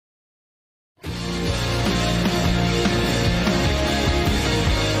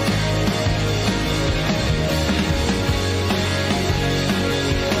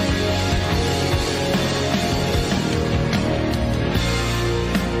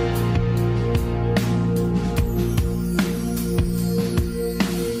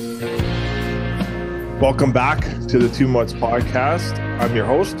Welcome back to the 2 Months Podcast. I'm your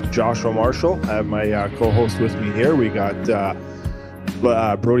host, Joshua Marshall. I have my co-host with me here. We got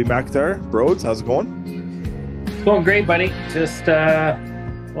Brody McIntyre. Broads, how's it going? It's going great, buddy. Just,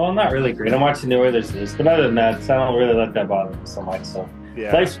 well, not really great. I'm watching the Oilers lose, but other than that, I don't really let that bother me so much. So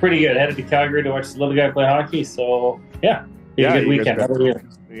life's pretty good. Headed to Calgary to watch the little guy play hockey. So yeah, be a good weekend. How about you?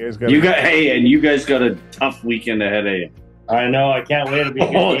 You guys got a tough weekend ahead of you. I know. I can't wait to be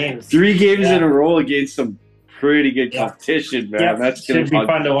good games. 3 games in a row against some pretty good competition, man. Yeah, that's should be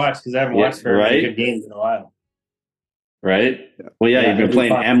fun to watch because I haven't watched very many good games in a while. Right? Well, you've been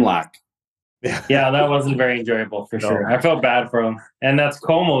playing MLAC. Yeah, that wasn't very enjoyable for sure. I felt bad for him, and that's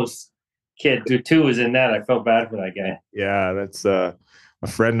Como's kid too. Was in that. I felt bad for that guy. Yeah, that's a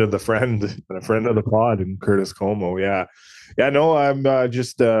friend of the friend and a friend of the pod, and Curtis Como. Yeah. No, I'm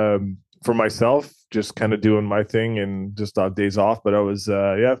just for myself, just kind of doing my thing and just days off. But I was,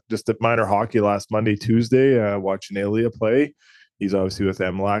 just at minor hockey last Monday, Tuesday, watching Elia play. He's obviously with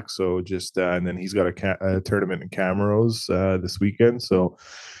MLAC, so just and then he's got a tournament in Camrose this weekend, so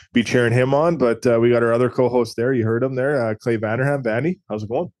be cheering him on. But we got our other co-host there. You heard him there, Clay Vanderham. Vandy, how's it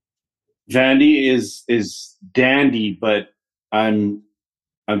going? Vandy is dandy, but I'm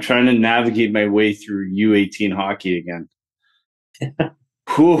trying to navigate my way through U18 hockey again.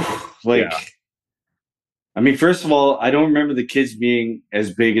 Whew, I mean, first of all, I don't remember the kids being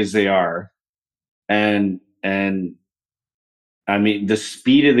as big as they are, and I mean the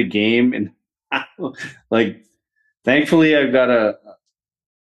speed of the game, and thankfully I've got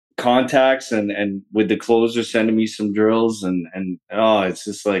contacts and with the closer sending me some drills and it's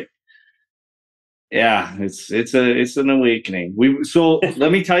just it's an awakening. So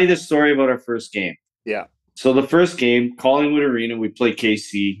let me tell you this story about our first game. Yeah. So the first game, Collingwood Arena, we play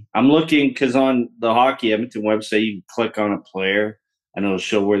KC. I'm looking because on the Hockey Edmonton website, you can click on a player and it'll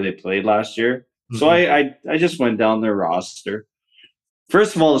show where they played last year. Mm-hmm. So I just went down their roster.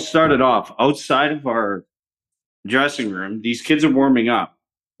 First of all, it started off outside of our dressing room. These kids are warming up.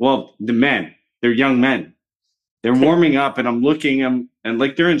 Well, they're young men. They're warming up, and I'm looking and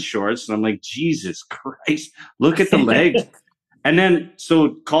they're in shorts, and I'm like, Jesus Christ, look at the legs. And then,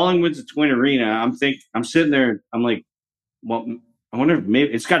 so Collingwood's a twin arena. I'm sitting there. I'm like, well, I wonder if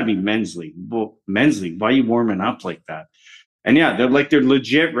maybe it's got to be men's league. Well, men's league, why are you warming up like that? And yeah, they're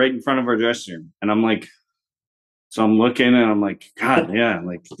legit right in front of our dressing room. And I'm like, so I'm looking and I'm like, God, yeah,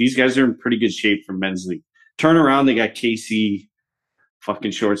 like these guys are in pretty good shape for men's league. Turn around, they got KC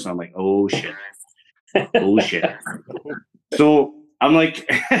fucking shorts. And I'm like, oh shit. Oh shit. So I'm like,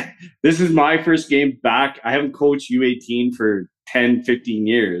 this is my first game back. I haven't coached U18 for 10, 15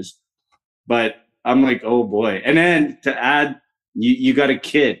 years. But I'm like, oh boy. And then to add, you got a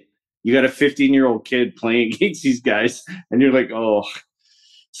kid. You got a 15-year-old kid playing against these guys. And you're like, oh.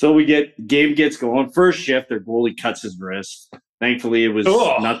 So game gets going. First shift, their goalie cuts his wrist. Thankfully, it was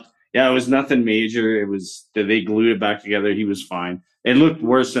it was nothing major. It was they glued it back together. He was fine. It looked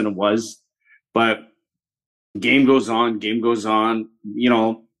worse than it was. But game goes on. You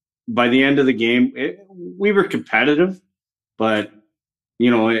know, by the end of the game, we were competitive, but you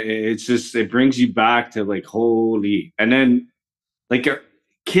know, it's just it brings you back to like holy. And then like our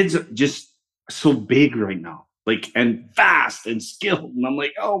kids are just so big right now, like and fast and skilled, and I'm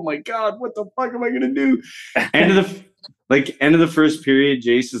like, oh my god, what the fuck am I gonna do? End of the first period,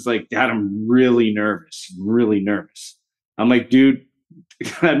 Jace is like, Dad, I'm really nervous. I'm like, dude.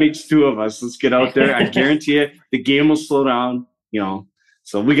 That makes 2 of us. Let's get out there. I guarantee you the game will slow down, you know.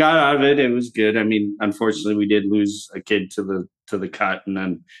 So we got out of it. It was good. I mean, unfortunately, we did lose a kid to the cut, and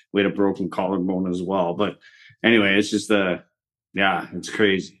then we had a broken collarbone as well. But anyway, it's just it's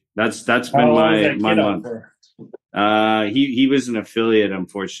crazy. That's been my month. He was an affiliate,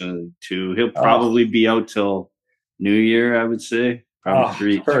 unfortunately, too. He'll probably be out till New Year, I would say.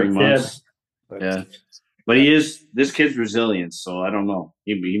 Probably 3 months. Yeah. But this kid's resilient, so I don't know.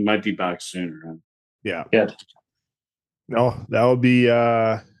 He might be back sooner. Right? Yeah. No, that would be,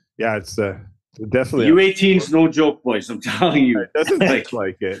 it's definitely. U18's no joke, boys. I'm telling you. It doesn't look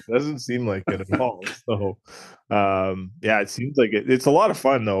like it. Doesn't seem like it at all. So, it seems like it. It's a lot of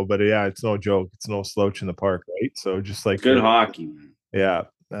fun, though. But, it's no joke. It's no slouch in the park, right? So, just like. Good hockey, man. Yeah.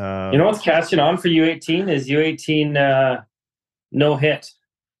 You know what's catching on for U18 is U18 no hit.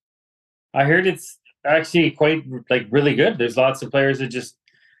 I heard it's actually quite really good. There's lots of players that just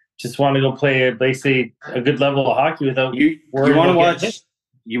want to go play basically a good level of hockey without you want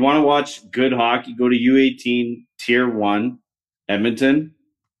to watch good hockey, go to U18 Tier 1 Edmonton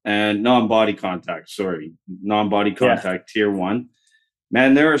and non-body contact Tier 1.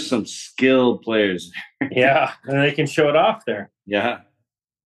 Man, there are some skilled players. Yeah, and they can show it off there. Yeah.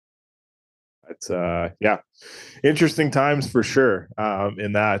 It's interesting times for sure.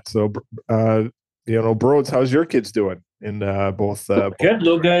 In that, so Broads, how's your kids doing? In both Good.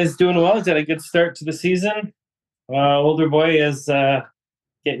 Little guy's doing well. He's had a good start to the season. Older boy is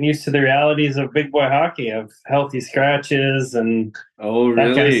getting used to the realities of big boy hockey, of healthy scratches and Oh, that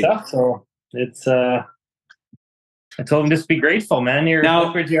kind of really? stuff. So it's I told him just be grateful, man. You're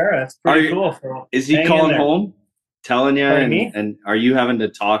Now, Clifford Yarra. That's pretty cool. So Is he hang in calling there. home, telling you, Pardon me? and are you having to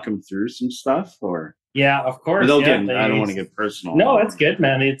talk him through some stuff, or Yeah, of course. without Yeah, getting? I don't want to get personal. No, it's good,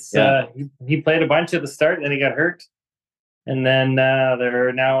 man. It's Yeah. he played a bunch at the start, and then he got hurt, and then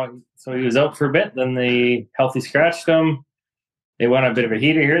they're now. So he was out for a bit. Then they healthy scratched him. They won a bit of a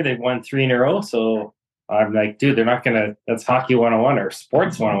heater here. They've won 3 in a row. So I'm like, dude, they're not gonna. That's hockey 101 or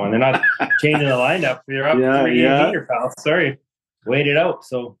sports 101. They're not changing the lineup. You're up 3-game heater, pal. Sorry, wait it out.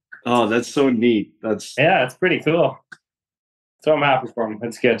 So. Oh, that's so neat. It's pretty cool. So I'm happy for them.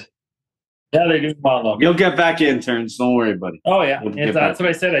 It's good. Yeah, they're doing well though. You'll get back in turns. Don't worry, buddy. Oh yeah, We'll that's what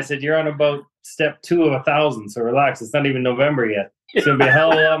I said. I said you're on about step 2 of 1,000, so relax. It's not even November yet. It's gonna be a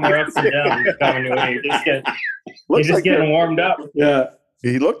hell of a lot more ups and downs coming your way. You're just getting warmed up. Yeah.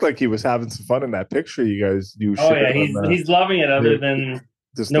 He looked like he was having some fun in that picture you Oh shared. yeah, he's loving it. Other than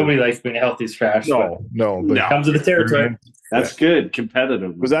nobody likes being a healthy scratch. No. It comes with the territory. That's good.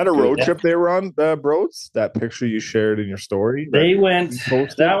 Competitive. Was that a road trip they were on, Broads? That picture you shared in your story? They went.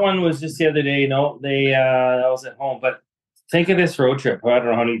 That one was just the other day. No, they that was at home. But think of this road trip. I don't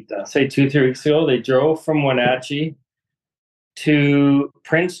know how many. Say 2-3 weeks ago, they drove from Wenatchee to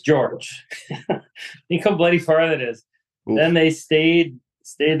Prince George. Think how bloody far that is. Oof. Then they stayed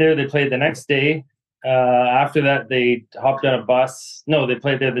there. They played the next day. After that, they hopped on a bus. No, they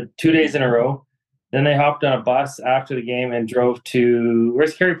played there the 2 days in a row. Then they hopped on a bus after the game and drove to,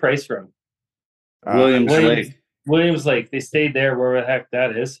 where's Carey Price from? Williams Lake. They stayed there, wherever the heck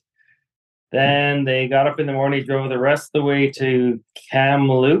that is. Then they got up in the morning, drove the rest of the way to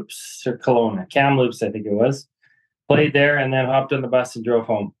Kamloops or Kelowna. Kamloops, I think it was. Played there and then hopped on the bus and drove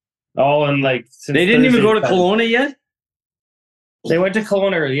home. All in since they didn't even go to Kelowna yet? They went to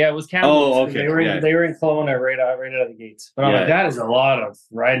Kelowna. Yeah, it was Kamloops. Oh, okay. They were in Kelowna right out of the gates. But I'm like, that is a lot of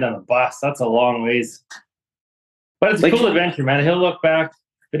riding on the bus. That's a long ways. But it's a cool adventure, man. He'll look back.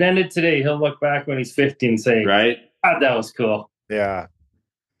 If it ended today, he'll look back when he's 50 and say, right? God, that was cool. Yeah.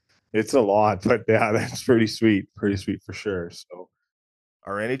 It's a lot, but yeah, that's pretty sweet. Pretty sweet for sure. So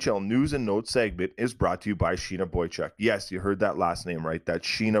our NHL News and Notes segment is brought to you by Sheena Boychuk. Yes, you heard that last name right. That's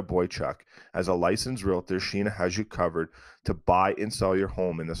Sheena Boychuk. As a licensed realtor, Sheena has you covered to buy and sell your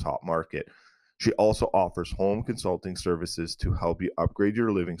home in this hot market. She also offers home consulting services to help you upgrade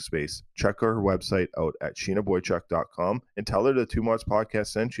your living space. Check her website out at sheenaboychuk.com and tell her the Two Months Podcast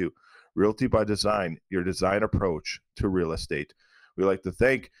sent you. Realty by Design, your design approach to real estate. We'd like to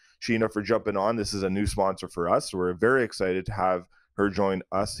thank Sheena for jumping on. This is a new sponsor for us. So we're very excited to have her join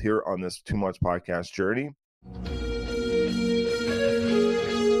us here on this 2 Months Podcast journey.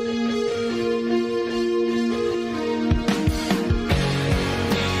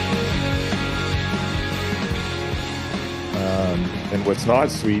 And what's not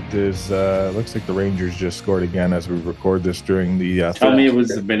sweet is looks like the Rangers just scored again as we record this during the tell me it was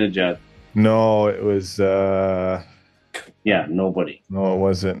the Benajad. No, it was nobody. No, it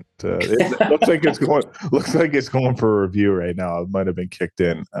wasn't. It looks like it's going for a review right now. It might have been kicked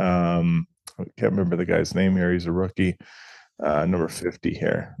in. I can't remember the guy's name here. He's a rookie, number 50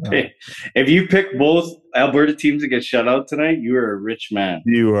 here. Hey, if you pick both Alberta teams to get shut out tonight, you are a rich man.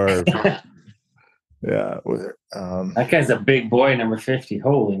 You are. Yeah. That guy's a big boy, number 50.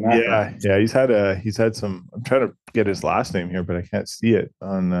 Holy man. Yeah. He's had some. I'm trying to get his last name here, but I can't see it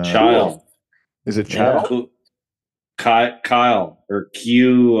on. Child. Is it Child? Kyle or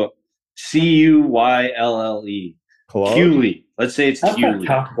Cuylle. Cuylle. Let's say it's Cuylle.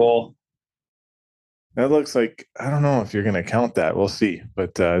 Tough goal. That looks like, I don't know if you're going to count that. We'll see.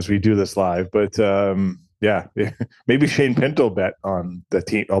 But as we do this live, but maybe Shane Pinto bet on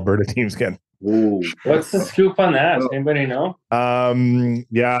the Alberta teams again. Ooh. What's the scoop on that? Anybody know?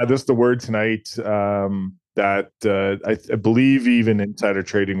 Just the word tonight. That I believe even Insider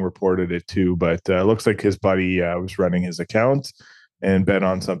Trading reported it too, but it looks like his buddy was running his account and bet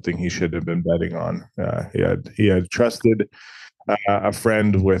on something he should have been betting on. He had trusted a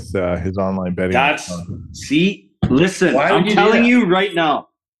friend with his online betting. Listen, I'm telling you right now.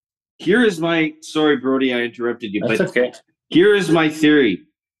 Here is my sorry, Brody, I interrupted you. That's okay. Here is my theory.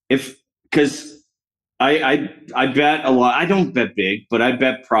 Because I bet a lot. I don't bet big, but I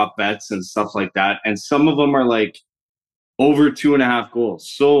bet prop bets and stuff like that. And some of them are like over 2.5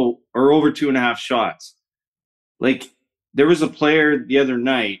 goals. Or over 2.5 shots. Like there was a player the other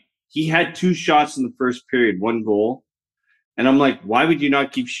night. he had 2 shots in the first period, 1 goal. And I'm like, why would you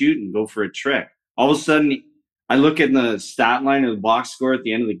not keep shooting, go for a trick? All of a sudden, I look at the stat line of the box score at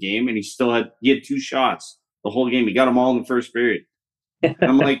the end of the game, and he had 2 shots the whole game. He got them all in the first period. And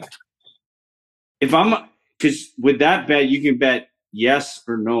I'm like, because with that bet, you can bet yes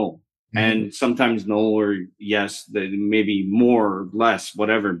or no. Mm-hmm. And sometimes no or yes, maybe more or less,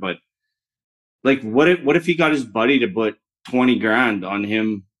 whatever. But like, what if he got his buddy to put 20 grand on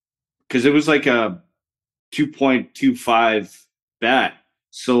him? Because it was like a 2.25 bet.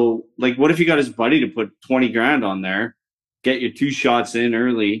 So like, what if he got his buddy to put 20 grand on there, get your 2 shots in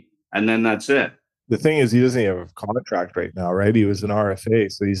early, and then that's it? The thing is, he doesn't have a contract right now, right? He was an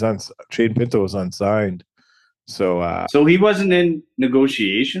RFA, so Shane Pinto was unsigned. So he wasn't in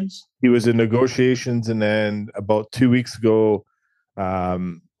negotiations? He was in negotiations, and then about 2 weeks ago,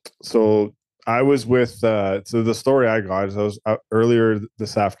 so I was with, so the story I got is I was earlier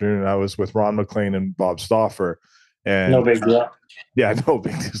this afternoon, I was with Ron McLean and Bob Stauffer. And no big deal. Yeah, no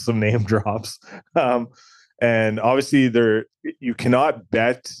big, some name drops. And obviously you cannot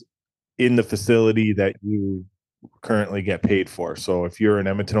bet in the facility that you currently get paid for. So if you're an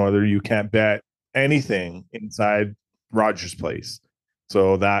Edmonton Oilers, you can't bet anything inside Rogers Place.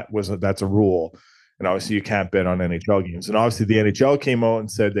 So that's a rule. And obviously you can't bet on NHL games. And obviously the NHL came out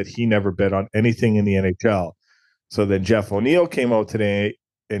and said that he never bet on anything in the NHL. So then Jeff O'Neill came out today,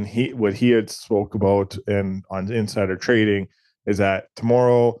 and what he had spoke about and on Insider Trading is that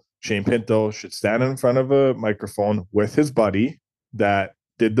tomorrow Shane Pinto should stand in front of a microphone with his buddy that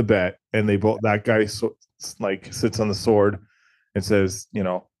did the bet, and that guy sits on the sword and says,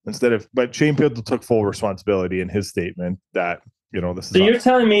 but Shane Pinto took full responsibility in his statement that, this is. So you're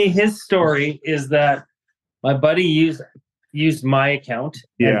telling me his story is that my buddy used my account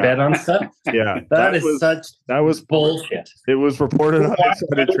and bet on stuff? Yeah. that was bullshit. It was reported on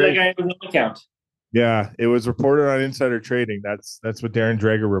Insider Trading. Account. Yeah, it was reported on Insider Trading. That's what Darren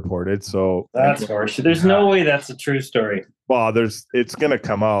Dreger reported. So that's horseshit. There's no way that's a true story. Well, it's going to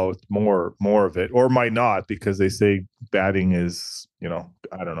come out more of it, or might not, because they say batting is, I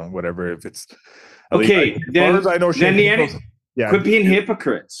don't know, whatever. If it's okay, then, as far as I know, quit being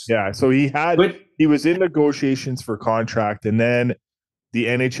hypocrites. Yeah, so he was in negotiations for contract, and then the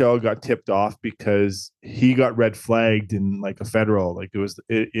NHL got tipped off because he got red flagged in like a federal, like it was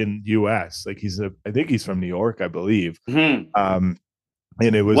in US. Like I think he's from New York, I believe. Mm-hmm.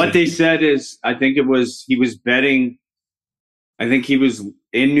 And it was what they said is, I think he was betting. I think he was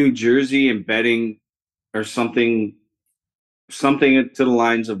in New Jersey and betting or something to the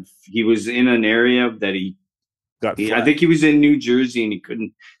lines of he was in an area that I think he was in New Jersey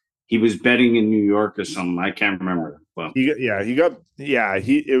and he was betting in New York or something. I can't remember. Well,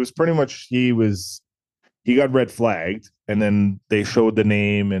 it was pretty much he got red flagged, and then they showed the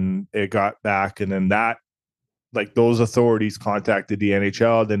name and it got back, and then that, like, those authorities contacted the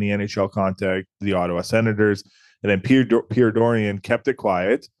NHL, then the NHL contacted the Ottawa Senators, and then Pierre Dorian kept it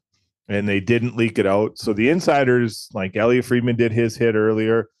quiet, and they didn't leak it out. So the insiders, like Elliot Friedman did his hit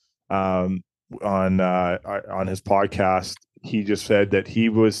earlier on his podcast. He just said that he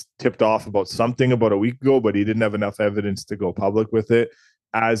was tipped off about something about a week ago, but he didn't have enough evidence to go public with it,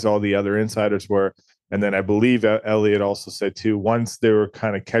 as all the other insiders were. And then I believe Elliot also said too, once they were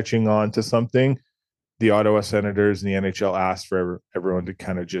kind of catching on to something, the Ottawa Senators and the NHL asked for everyone to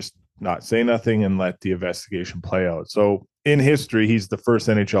kind of just not say nothing and let the investigation play out. So in history, he's the first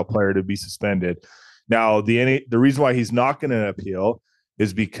NHL player to be suspended. Now, the reason why he's not going to appeal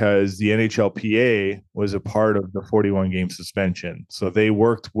is because the NHLPA was a part of the 41-game suspension. So they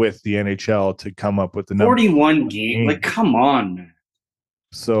worked with the NHL to come up with the number. 41 games? Like, come on.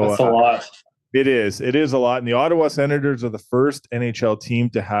 So that's a lot. It is a lot. And the Ottawa Senators are the first NHL team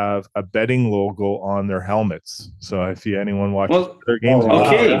to have a betting logo on their helmets. So if anyone watches their games.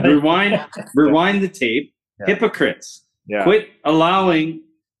 Okay, rewind the tape. Yeah. Hypocrites. Yeah. Quit allowing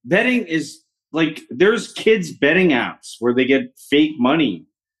betting is like, there's kids betting apps where they get fake money.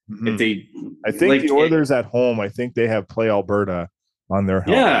 Mm-hmm. I think the Oilers at home, I think they have Play Alberta on their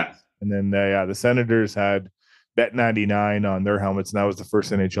helmets. Yeah. And then the Senators had Bet99 on their helmets, and that was the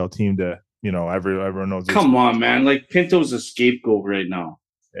first NHL team to, everyone knows. Come on, man. Like, Pinto's a scapegoat right now.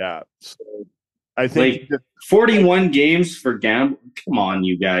 Yeah. So I think 41 games for gambling. Come on,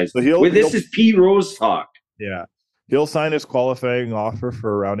 you guys. So this is P. Rose talk. Yeah. He'll sign his qualifying offer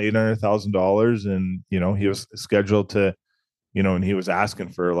for around $800,000, and he was scheduled to, and he was asking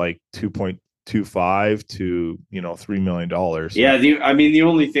for like 2.25 to $3 million. Yeah, the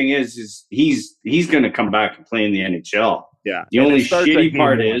only thing is he's going to come back and play in the NHL. Yeah. The only shitty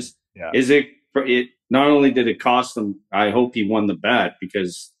part is it not only did it cost him. I hope he won the bet,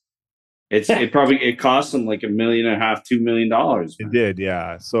 because It cost them like $1.5 million, $2 million. It did,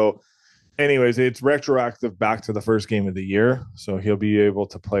 yeah. So anyways, it's retroactive back to the first game of the year. So he'll be able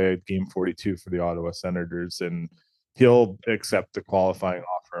to play game 42 for the Ottawa Senators, and he'll accept the qualifying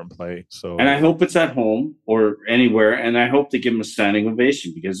offer and play. So, And I hope it's at home or anywhere, and I hope they give him a standing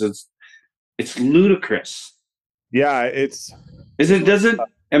ovation because it's ludicrous. yeah,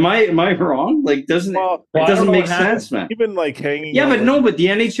 am I wrong? Like, it doesn't make sense, man. Even like hanging. Yeah, but the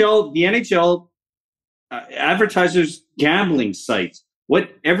NHL advertisers gambling sites.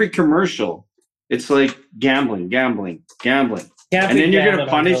 Every commercial, it's like gambling. And then you're going to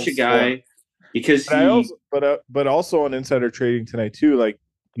punish a guy because but also on insider trading tonight too. Like,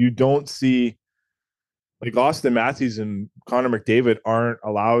 you don't see, like, Austin Matthews and Connor McDavid aren't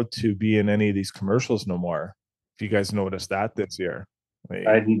allowed to be in any of these commercials no more. If you guys noticed that this year,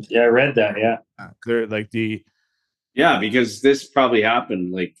 I read that. Yeah, they're like because this probably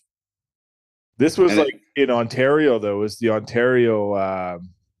happened like. This was in Ontario, though. It was the Ontario.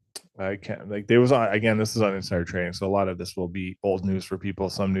 I can't, like, there was on, again, this is on insider trading, so a lot of this will be old news for people,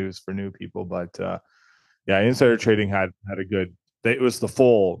 some news for new people. But insider trading had a good. It was the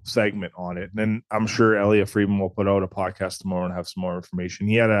full segment on it, and then I'm sure Elliot Friedman will put out a podcast tomorrow and have some more information.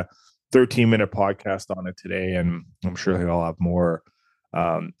 He had a 13-minute podcast on it today, and I'm sure he'll have more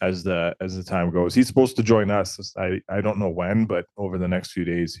as the time goes. He's supposed to join us. I don't know when, but over the next few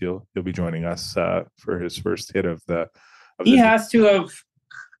days he'll be joining us for his first hit of the. He has to have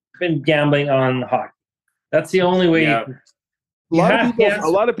been gambling on hockey. That's the only way. Yeah. A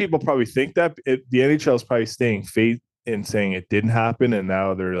lot of people probably think that the NHL is probably staying faith in saying it didn't happen, and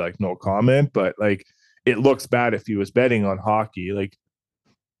now they're like, no comment. But like, it looks bad if he was betting on hockey. Like,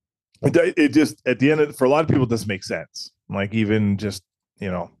 it just, at the end for a lot of people, it doesn't make sense. Like, even just, I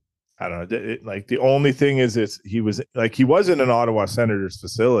don't know. Like, the only thing is, he was in an Ottawa Senators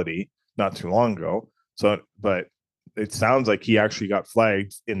facility not too long ago. So, but it sounds like he actually got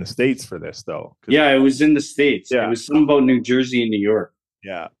flagged in the States for this, though. Yeah, it was in the States. Yeah. It was something about New Jersey and New York.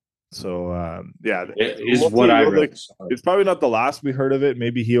 Yeah. So, it is what I read. It's probably not the last we heard of it.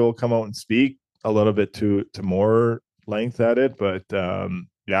 Maybe he'll come out and speak a little bit to more length at it, but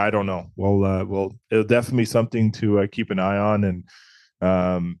I don't know. Well, it'll definitely be something to keep an eye on, and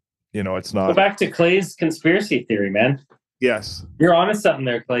it's not. Go back to Clay's conspiracy theory, man. Yes, you're onto something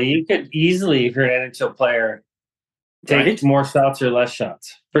there, Clay. You could easily, if you're an NHL player, take more shots or less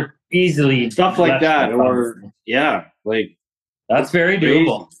shots for easily stuff like that, or like that's very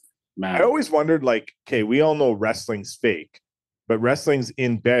doable. Man. I always wondered, like, okay, we all know wrestling's fake, but wrestling's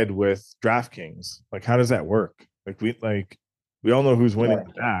in bed with DraftKings. Like, how does that work? We all know who's winning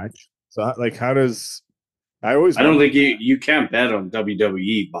the match. So, like, how does? I don't think you can't bet on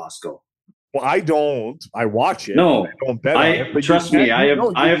WWE, Bosco. Well, I don't. I watch it. No, I don't bet on it. But trust me, I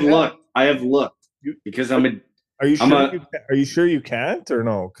have looked because I'm a. Are you sure? Are you sure you can't or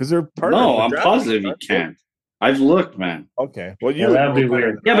no? Because they're part. No, I'm positive you can't. I've looked, man. Okay. Well, that'd be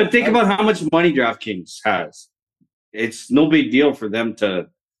weird. Yeah, but think about how much money DraftKings has. It's no big deal for them to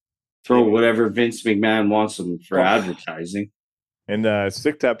throw whatever Vince McMahon wants them for advertising. And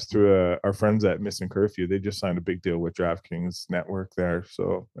Stick Taps through our friends at Missing Curfew. They just signed a big deal with DraftKings network there.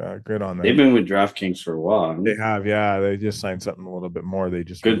 So good on them. They've been with DraftKings for a while. They have, yeah. They just signed something a little bit more. They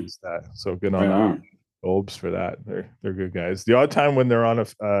just released that. So good on them. Obes for that. They're good guys. The odd time when they're on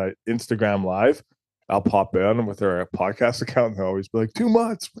a Instagram live, I'll pop in with their podcast account, and they'll always be like, 2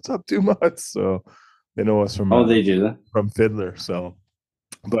 months. What's up, 2 months? So they know us from they do that from Fiddler. So,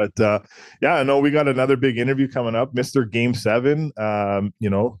 but I know we got another big interview coming up, Mr. Game 7.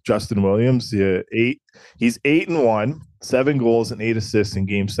 Justin Williams, he's 8-1, 7 goals and 8 assists in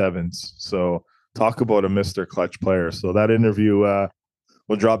Game 7s. So talk about a Mr. Clutch player. So that interview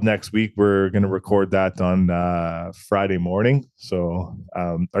will drop next week. We're going to record that on Friday morning. So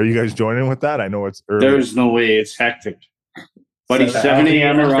are you guys joining with that? I know it's early. There's no way. It's hectic. Buddy, 7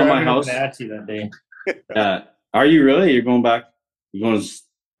 a.m. around my house. That day. Are you really? You're going back? You're going?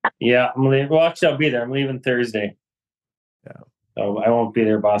 Yeah, I'm leaving. Well, actually, I'll be there. I'm leaving Thursday. Yeah. So I won't be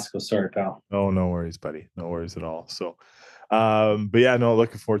there, Bosco. Sorry, pal. Oh, no worries, buddy. No worries at all. So,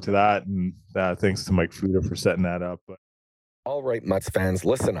 looking forward to that. And thanks to Mike Fuda for setting that up. All right, Mutts fans,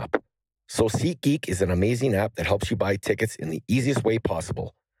 listen up. So SeatGeek is an amazing app that helps you buy tickets in the easiest way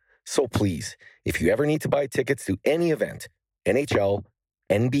possible. So please, if you ever need to buy tickets to any event, NHL,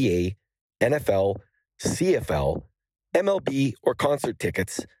 NBA, NFL, CFL, MLB, or concert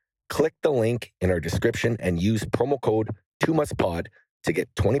tickets, click the link in our description and use promo code 2MuttsPod to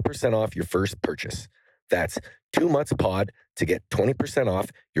get 20% off your first purchase. That's 2MuttsPod to get 20% off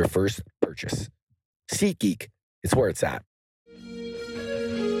your first purchase. SeatGeek, it's where it's at.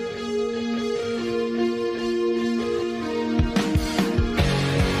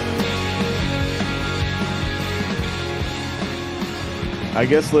 I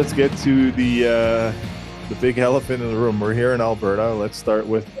guess let's get to the big elephant in the room. We're here in Alberta. Let's start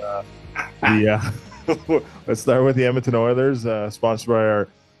with the let's start with the Edmonton Oilers, sponsored by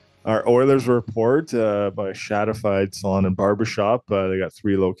our Oilers report by Shadified Salon and Barbershop. They got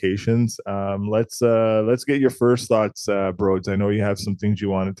 3 locations. Let's get your first thoughts, Broads. I know you have some things you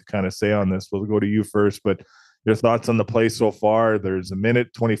wanted to kind of say on this. We'll go to you first, but your thoughts on the play so far. There's a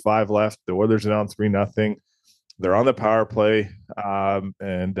minute 25 left. The Oilers are down 3-0. They're on the power play, and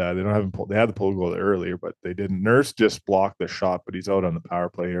they don't have they had the pull goal earlier, but they didn't. Nurse just blocked the shot, but he's out on the power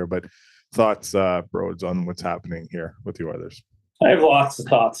play here. But thoughts, Broads, on what's happening here with the Oilers? I have lots of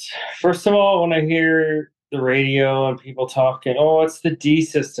thoughts. First of all, when I hear the radio and people talking, oh, it's the D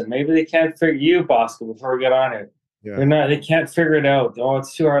system. Maybe they can't figure you, Bosco, before we get on it. Yeah. They can't figure it out. Oh,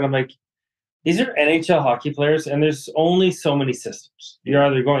 it's too hard. I'm like, these are NHL hockey players, and there's only so many systems. You're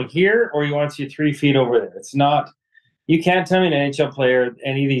either going here or you want you 3 feet over there. It's not, you can't tell me an NHL player,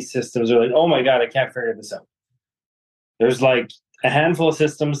 any of these systems are like, oh my God, I can't figure this out. There's like a handful of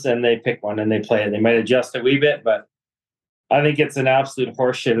systems, and they pick one and they play it. They might adjust a wee bit, but I think it's an absolute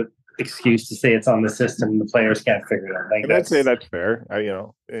horseshit excuse to say it's on the system and the players can't figure it out. I'd say that's fair.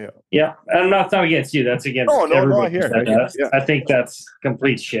 Yeah, and that's not against you. That's against everybody. I think that's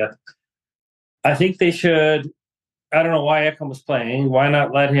complete shit. I think they should. I don't know why Ekholm was playing. Why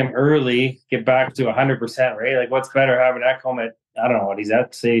not let him early get back to 100%? Right? Like, what's better, having Ekholm at, I don't know what he's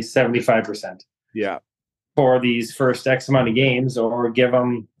at, say 75%. Yeah. For these first X amount of games, or give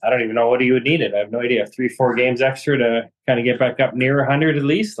him, I don't even know what he would need it. I have no idea. 3-4 games extra to kind of get back up near 100 at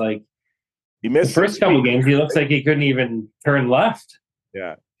least. Like, he missed the first couple of games, he looks like he couldn't even turn left.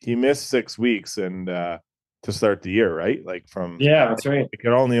 Yeah, he missed 6 weeks and to start the year, right? Like from that's right. He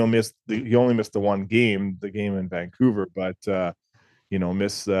only missed the one game, the game in Vancouver, but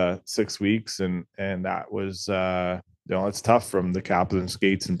missed 6 weeks, and that was it's tough from the captain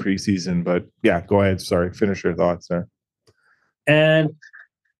skates in preseason. But yeah, go ahead. Sorry, finish your thoughts there. And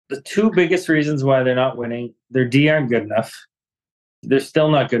the 2 biggest reasons why they're not winning, their D aren't good enough. They're still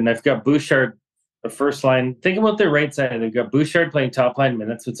not good enough. Got Bouchard, the first line. Think about their right side. They've got Bouchard playing top line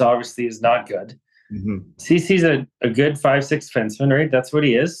minutes, which obviously is not good. Mm-hmm. CC's a good 5'6" defenseman, right? That's what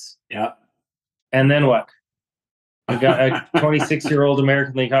he is. Yeah. And then what? We got a 26-year-old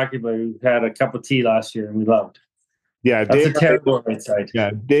American League hockey player who had a cup of tea last year and we loved. Yeah, that's a terrible right side. Yeah,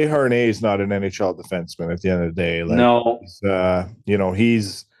 Desharnais is not an NHL defenseman at the end of the day. Like, no.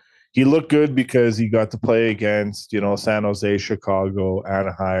 He looked good because he got to play against, San Jose, Chicago,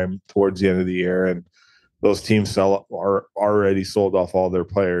 Anaheim towards the end of the year, and those teams are already sold off all their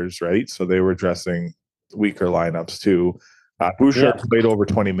players, right? So they were dressing weaker lineups too. Bouchard played over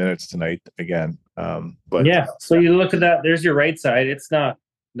 20 minutes tonight again. But so you look at that. There's your right side. It's not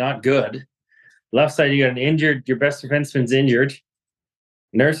good. Left side, you got an injured. Your best defenseman's injured.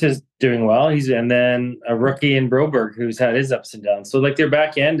 Nurse is doing well. And then a rookie in Broberg who's had his ups and downs. So like their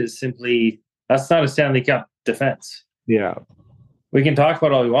back end is simply, that's not a Stanley Cup defense. Yeah, we can talk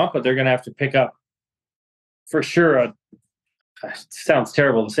about all we want, but they're going to have to pick up for sure. It sounds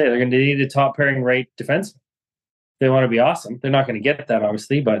terrible to say. They're going to need a top pairing right defenseman. They want to be awesome. They're not going to get that,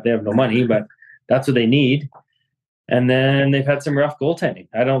 obviously, but they have no money, but that's what they need. And then they've had some rough goaltending.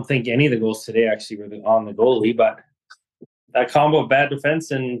 I don't think any of the goals today actually were on the goalie, but that combo of bad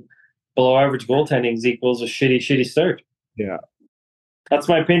defense and below average goaltending equals a shitty start. Yeah. That's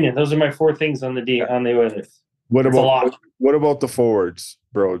my opinion. Those are my 4 things on the Oilers. What about the forwards,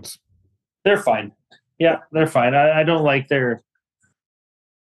 Broads? They're fine. Yeah, they're fine. I don't like their,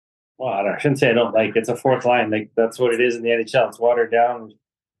 well, I shouldn't say I don't like, it's a 4th line. Like, that's what it is in the NHL. It's watered down.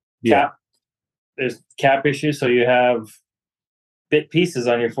 Cap. There's cap issues, so you have bit pieces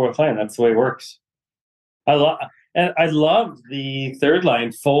on your 4th line. That's the way it works. I love the 3rd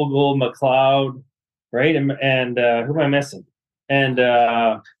line, Fogle, McLeod, right? And who am I missing? And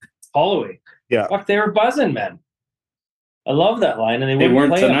Holloway. Yeah. Fuck, they were buzzing, man. I love that line, and they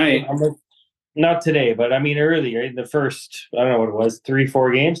weren't tonight. Not today, but I mean earlier, the first, I don't know what it was,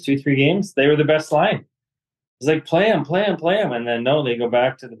 3-4 games, 2-3 games, they were the best line. It's like, play them. And then, no, they go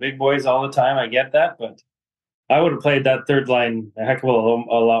back to the big boys all the time. I get that, but I would have played that 3rd line a heck of a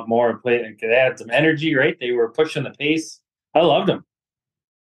lot more. They had some energy, right? They were pushing the pace. I loved them.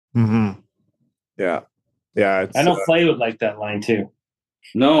 Mm-hmm. Yeah. Yeah. I know Clay would like that line too.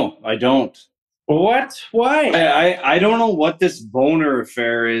 No, I don't. What? Why? I don't know what this boner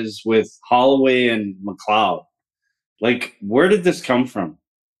affair is with Holloway and McLeod. Like, where did this come from?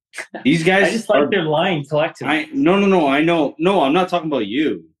 These guys. I just like their line collectively. No. I know. No, I'm not talking about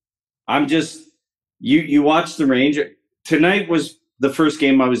you. I'm just you watched the Ranger. Tonight was the first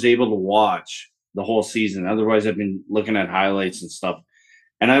game I was able to watch the whole season. Otherwise, I've been looking at highlights and stuff.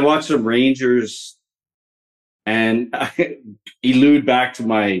 and I watched the Rangers, and I elude back to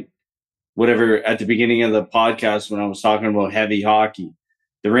my whatever at the beginning of the podcast when I was talking about heavy hockey.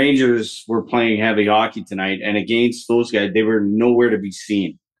 The Rangers were playing heavy hockey tonight, and against those guys, they were nowhere to be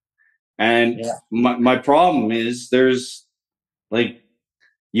seen. And my problem is there's like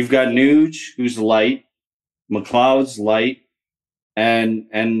you've got Nuge, who's light, McLeod's light, and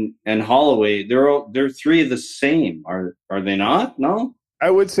Holloway. They're three of the same. Are they not? No.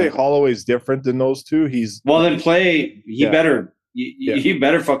 I would say Holloway's different than those two. Then play. He better. He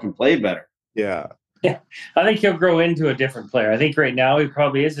better fucking play better. Yeah. Yeah, I think he'll grow into a different player. I think right now he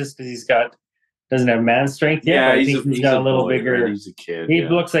probably is just because doesn't have man strength yet. Yeah, I think he's got a little bigger. Right? He's a kid. He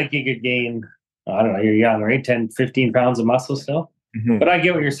looks like he could gain, I don't know, you're young, right? 10, 15 pounds of muscle still. Mm-hmm. But I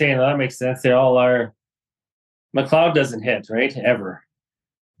get what you're saying. That makes sense. They all are. McLeod doesn't hit, right? Ever.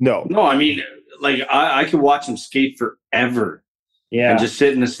 No. I mean, like I could watch him skate forever. Yeah. And just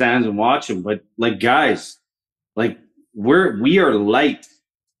sit in the stands and watch him. But like guys, like we are light.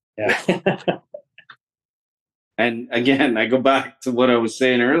 Yeah. And again, I go back to what I was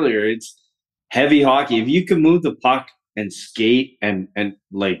saying earlier. It's heavy hockey. If you can move the puck and skate and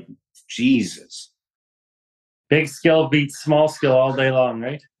like Jesus. Big skill beats small skill all day long,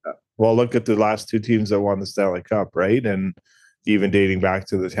 right? Well, look at the last two teams that won the Stanley Cup, right? And even dating back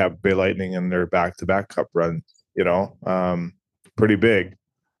to the Tampa Bay Lightning and their back-to-back cup run, pretty big.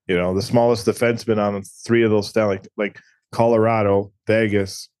 The smallest defenseman on three of those Stanley, like Colorado,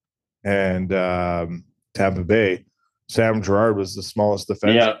 Vegas, and Tampa Bay. Sam Girard was the smallest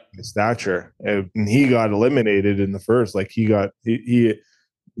defenseman in stature, and he got eliminated in the first. Like he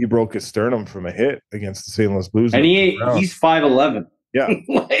broke his sternum from a hit against the St. Louis Blues, and he's 5'11". Yeah,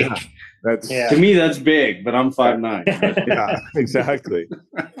 that's to me that's big, but I'm 5'9". Yeah, exactly.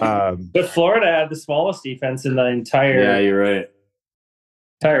 But Florida had the smallest defense in the entire. Yeah, you're right.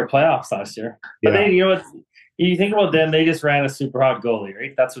 Entire playoffs last year. But then you think about them, they just ran a super hot goalie,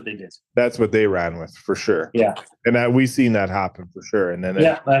 right? That's what they did. That's what they ran with for sure. Yeah, and we've seen that happen for sure. And then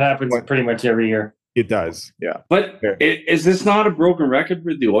that happens pretty much every year. It does, yeah. But is this not a broken record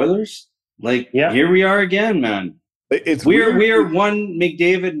with the Oilers? Like, here we are again, man. We're one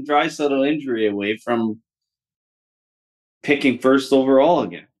McDavid and Draisaitl injury away from picking first overall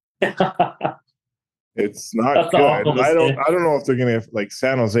again. It's not good. I don't know if they're gonna like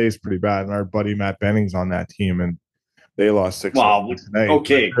San Jose is pretty bad, and our buddy Matt Benning's on that team, and they lost 6. Wow.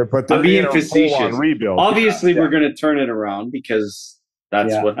 Okay, but I'm being facetious. Rebuild. Obviously, we're going to turn it around because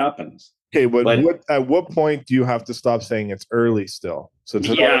that's what happens. Okay, but at what point do you have to stop saying it's early still? So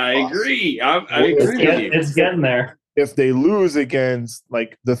I agree. I agree with you. It's getting there. If they lose against,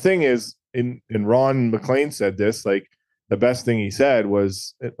 like, the thing is, and Ron McLean said this, like, the best thing he said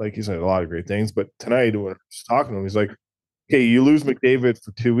was, like, he said a lot of great things, but tonight when I was talking to him, he's like, okay, you lose McDavid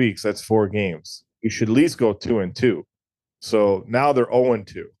for 2 weeks, that's 4 games. You should at least go 2-2. So now they're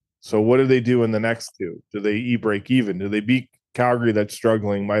 0-2. So what do they do in the next 2? Do they break even? Do they beat Calgary that's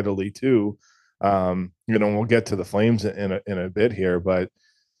struggling mightily too? We'll get to the Flames in a bit here, but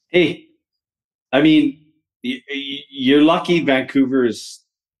hey, I mean, you're lucky Vancouver is.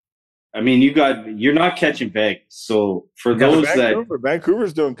 I mean, you're not catching Vegas. So for those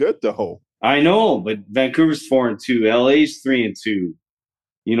Vancouver's doing good though. I know, but Vancouver's 4-2, LA's 3-2.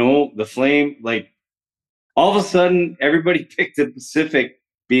 The Flame, like, all of a sudden everybody picked the Pacific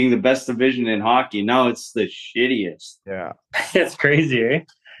being the best division in hockey. Now it's the shittiest. Yeah. It's crazy, eh?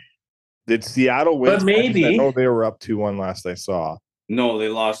 Did Seattle win? But maybe. I know they were up 2-1 last I saw. No, they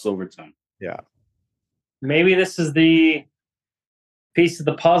lost overtime. Yeah. Maybe this is the piece of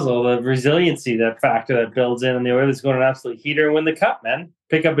the puzzle, the resiliency, that factor that builds in, and the Oilers go on an absolute heater and win the cup, man.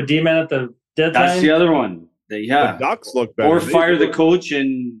 Pick up a D-man at the deadline. That's the other one. The Ducks look better. Or fire the coach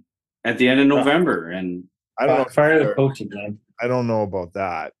at the end of November. And I don't know. Fire the coach again. I don't know about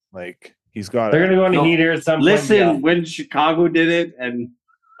that. Like, he's got. They're going to go on a heater at some point. Listen, when Chicago did it, and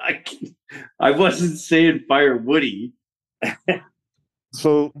I wasn't saying fire Woody.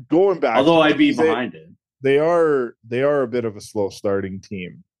 So going back, although I'd be behind it. They are a bit of a slow starting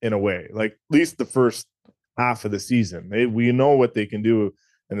team in a way. Like, at least the first half of the season, we know what they can do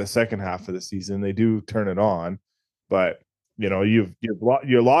in the second half of the season. They do turn it on, but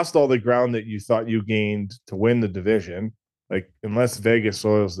you lost all the ground that you thought you gained to win the division. Like, unless Vegas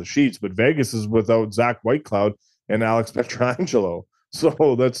soils the sheets, but Vegas is without Zach Whitecloud and Alex Pietrangelo.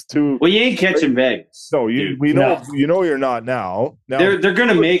 So that's two. Well, you ain't catching Vegas. No, we know you're not now. They're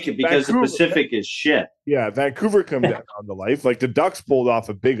gonna make it because the Pacific is shit. Yeah, Vancouver come down on the life. Like, the Ducks pulled off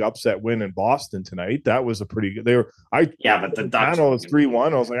a big upset win in Boston tonight. That was a pretty good. But the Ducks was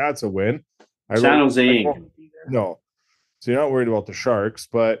 3-1. I was like, that's a win. San Jose ain't gonna be there. No, so you're not worried about the Sharks.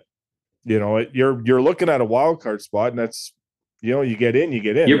 But you're looking at a wild card spot, and that's you get in, you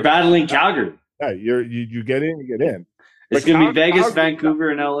get in. You're battling Calgary. Yeah, you get in, you get in. It's going to be Vegas,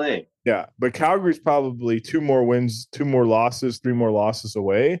 Vancouver, and LA. Yeah, but Calgary's probably 2 more wins, 2 more losses, 3 more losses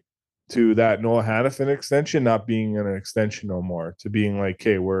away to that Noah Hannafin extension not being an extension no more, to being like,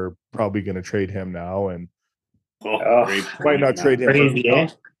 hey, we're probably going to trade him now, and might not trade him. Crazy, eh?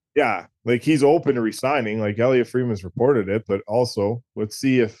 Yeah, like he's open to resigning. Like Elliot Freeman's reported it, but also let's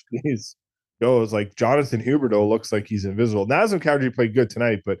see if these goes. Like Jonathan Huberdeau looks like he's invisible. Nazem Kadri played good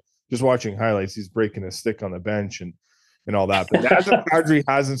tonight, but just watching highlights, he's breaking his stick on the bench and all that. But Nazem Kadri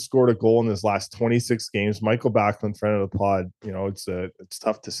hasn't scored a goal in his last 26 games. Michael Backlund, friend of the pod, it's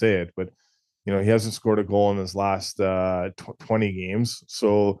tough to say it, but he hasn't scored a goal in his last 20 games.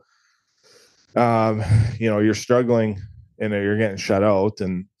 So you're struggling and you're getting shut out.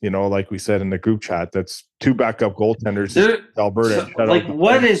 And, like we said in the group chat, that's 2 backup goaltenders in Alberta. Like,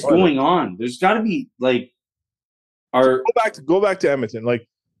 what is going on? There's got to be go back to Edmonton. Like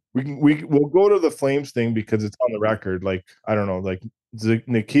we'll go to the Flames thing because it's on the record. Like, I don't know, like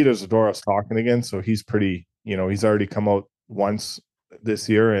Nikita Zadorov's talking again. So he's pretty, he's already come out once this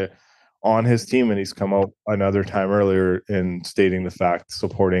year on his team, and he's come out another time earlier in stating the fact,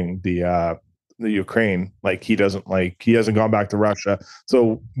 supporting the Ukraine. Like he hasn't gone back to Russia.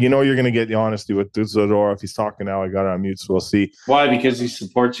 So you're going to get the honesty with Zadorov. He's talking now. I got it on mute, so we'll see. Why? Because he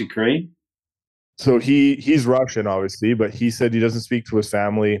supports Ukraine? So he's Russian, obviously, but he said he doesn't speak to his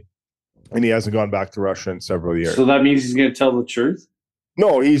family, and he hasn't gone back to Russia in several years. So that means he's going to tell the truth?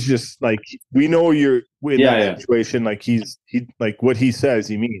 No, he's just like, we know you're in that situation. Like he like what he says,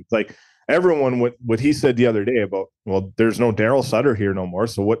 he means. Like everyone, what he said the other day about, well, there's no Daryl Sutter here no more,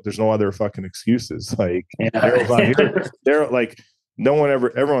 so what? There's no other fucking excuses. Like Daryl's not here. Daryl, like no one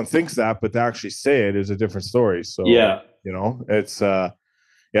ever. Everyone thinks that, but to actually say it is a different story. So it's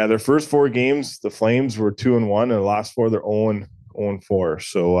their first 4 games, the Flames were 2-1, and the last 4 they're 0-4.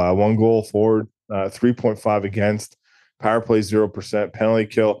 So 1 goal forward, 3.5 against, power play 0%, penalty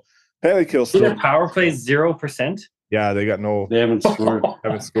kill. Still power play 0%. Yeah, they haven't scored.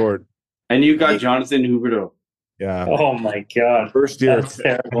 haven't scored. And you got Jonathan Huberdeau. Yeah. Oh my God. First year.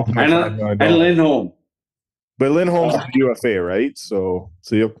 And Lindholm. But Lindholm's a UFA, right? So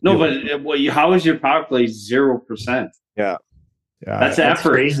how is your power play 0%? Yeah. That's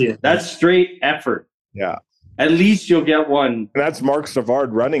effort. Crazy. That's straight effort. Yeah. At least you'll get one. And that's Mark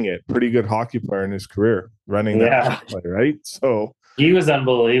Savard running it. Pretty good hockey player in his career, running that play, right? So he was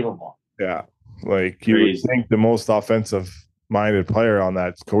unbelievable. Yeah. Like you would think the most offensive minded player on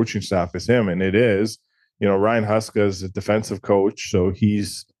that coaching staff is him, and it is. Ryan Huska is a defensive coach, so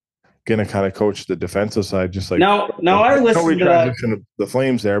he's gonna kind of coach the defensive side, just like now I listened to transition the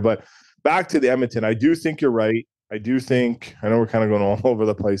Flames there. But back to the Edmonton, I do think you're right. I know we're kind of going all over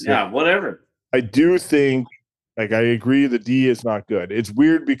the place here. Yeah, whatever. I do think, like, I agree the D is not good. It's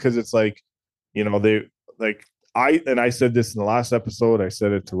weird because it's like, I said this in the last episode. I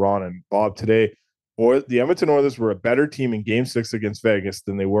said it to Ron and Bob today. Or the Edmonton Oilers were a better team in Game 6 against Vegas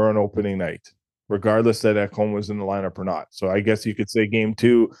than they were on opening night, regardless that Ekholm was in the lineup or not. So I guess you could say Game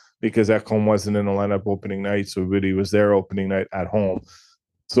 2 because Ekholm wasn't in the lineup opening night, so Woody was there opening night at home.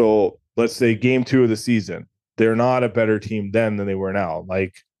 So let's say Game 2 of the season, they're not a better team then than they were now.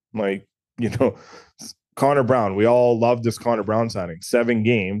 Like Connor Brown. We all loved this Connor Brown signing. 7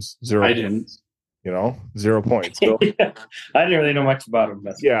 games, 0. I didn't. 0 points. So, I didn't really know much about him.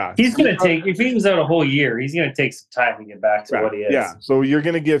 But yeah. He's going to take, if he was out a whole year, he's going to take some time to get back to what he is. Yeah. So you're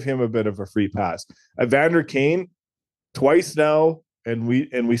going to give him a bit of a free pass. Evander Kane, twice now, and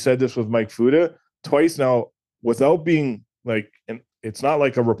we said this with Mike Fuda, twice now, without being like, and it's not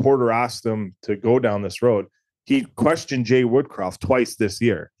like a reporter asked him to go down this road. He questioned Jay Woodcroft twice this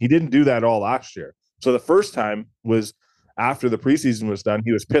year. He didn't do that all last year. So the first time was after the preseason was done.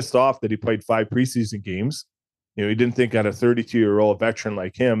 He was pissed off that he played 5 preseason games. He didn't think at a 32-year-old veteran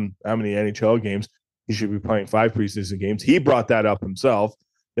like him, how many NHL games he should be playing 5 preseason games. He brought that up himself.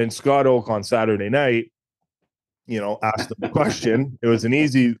 Then Scott Oak on Saturday night, asked him the question. It was an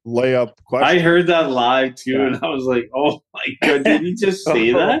easy layup question. I heard that live too, and I was like, "Oh my God, did he just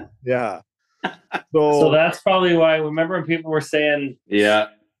say that?" Yeah. So that's probably why. Remember when people were saying,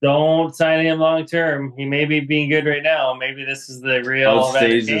 don't sign him long term. He may be being good right now. Maybe this is the real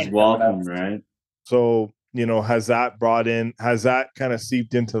stays is welcome, right?" So, has that kind of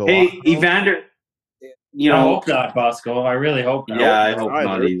seeped into the Evander, I hope not, Bosco. I really hope not. Yeah, I hope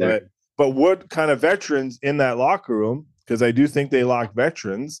not either. But what kind of veterans in that locker room, because I do think they lack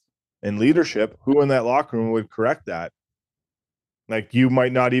veterans and leadership, who in that locker room would correct that? Like you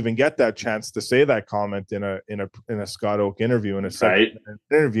might not even get that chance to say that comment in a Scott Oak interview, in a second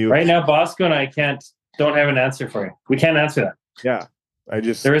interview. Right now, Bosco and I don't have an answer for you. We can't answer that. Yeah.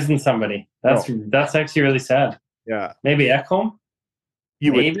 There isn't somebody. That's actually really sad. Yeah. Maybe Ekholm?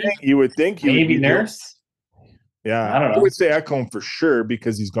 You would think maybe Nurse? Yeah. I don't know. I would say Ekholm for sure,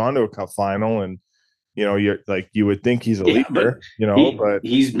 because he's gone to a cup final, and you would think he's a leader, but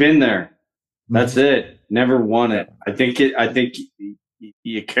he's been there. That's it. Never won it. I think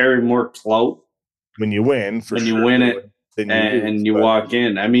you carry more clout when you win, you win it, and you walk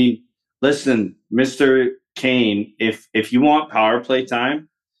in. I mean, listen, Mr. Kane, if you want power play time,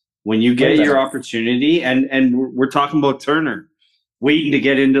 when you get your opportunity, and we're talking about Turner waiting to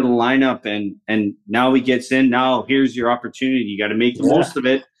get into the lineup, and now he gets in. Now here's your opportunity. You got to make the most of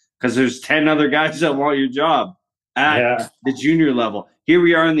it, because there's 10 other guys that want your job at the junior level. Here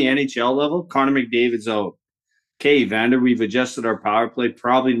we are in the NHL level. Connor McDavid's out. Okay, Vander, we've adjusted our power play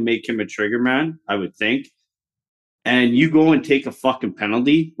probably to make him a trigger man, I would think. And you go and take a fucking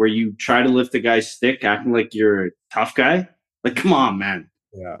penalty where you try to lift the guy's stick acting like you're a tough guy. Like, come on, man.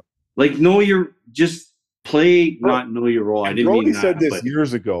 Yeah. Like, just play, not know your role. I didn't mean that. Brody said this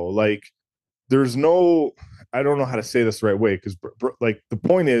years ago. Like, there's no, I don't know how to say this the right way, because like the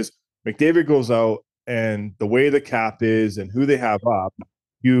point is McDavid goes out, and the way the cap is and who they have up,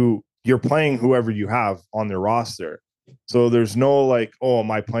 you're playing whoever you have on their roster. So there's no like, oh, am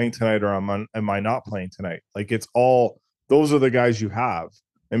I playing tonight, or am I not playing tonight? Like, it's all, those are the guys you have.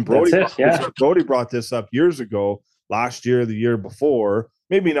 And Brody brought this up years ago, last year, the year before,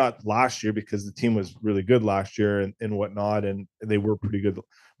 maybe not last year because the team was really good last year and whatnot, and they were pretty good.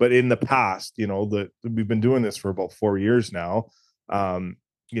 But in the past, we've been doing this for about 4 years now. But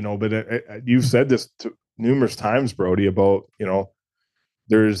you've said this numerous times, Brody, about,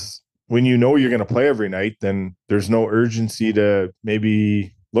 there's, when you're going to play every night, then there's no urgency to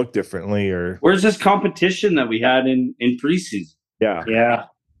maybe look differently. Or where's this competition that we had in preseason? Yeah.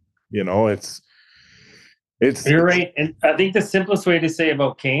 It's you're right. And I think the simplest way to say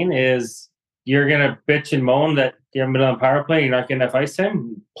about Kane is you're going to bitch and moan that you haven't been on power play, you're not getting enough ice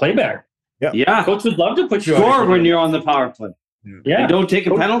time, play better. Yeah. Coach would love to put you score when you're on the power play. Yeah. And don't take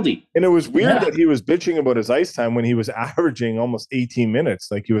a penalty. And it was weird that he was bitching about his ice time when he was averaging almost 18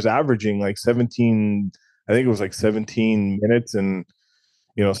 minutes. Like, he was averaging like 17, I think it was like 17 minutes and,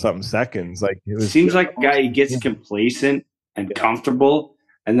 something seconds. Like, it seems like a guy, he gets complacent and comfortable,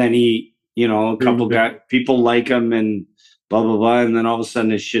 and then he, a couple guys, people like him and blah, blah, blah. And then all of a sudden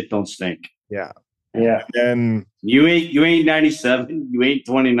his shit don't stink. Yeah. Yeah. And you ain't 97. You ain't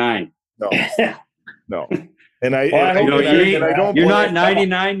 29. No. No. And you're not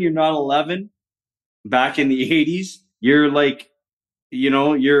 99. You're not 11. Back in the 80s, you're like,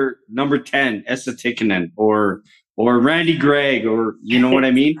 you're number 10, Esa Tikkanen, or Randy Gregg, or what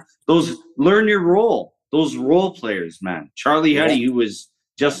I mean? Learn your role. Those role players, man. Charlie Huddy, who was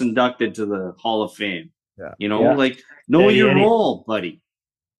just inducted to the Hall of Fame. Yeah. Like, know your role, buddy.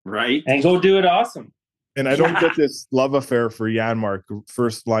 Right? And go do it awesome. And I don't get this love affair for Janmark,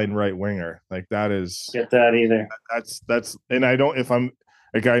 first line right winger. Like, that is get that either. That's and I don't, if I'm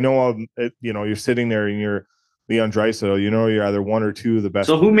like, I know you're sitting there and you're Leon Draisaitl, you're either one or two of the best.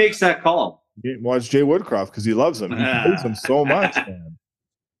 So who makes that call? Well, it's Jay Woodcroft, because he loves him. He plays him so much, man.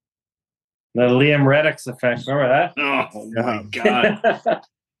 The Liam Reddick's effect. Remember that? Oh my God.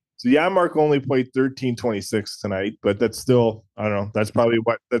 So Janmark only played 13:26 tonight, but that's still, I don't know. That's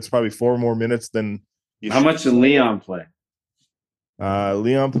probably 4 more minutes than. How much did Leon play?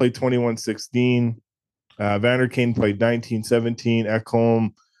 Leon played 21:16. Vander Kane played 19:17.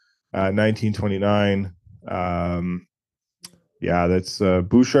 Ekholm 19:29. That's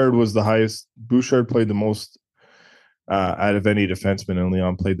Bouchard was the highest. Bouchard played the most out of any defenseman, and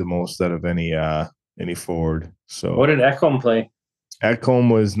Leon played the most out of any forward. So what did Ekholm play?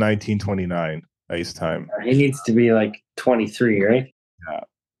 Ekholm was 19:29 ice time. He needs to be like 23, right? Yeah.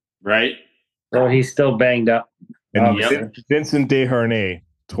 Right. So he's still banged up. And Vincent Desharnais,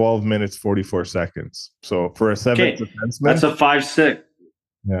 12 minutes 44 seconds. So for a 7th defenseman, that's a 5-6.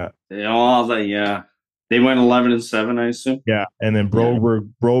 Yeah. They went 11-7, I assume. Yeah, and then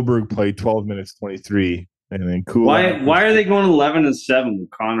Broberg played 12 minutes 23, and then Kulak. Why are they going 11-7 with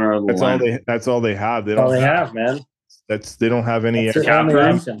Connor on the line? That's all they have. They have, man. They don't have any cap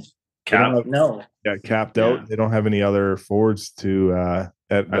room. No. Yeah, capped out. They don't have any other forwards to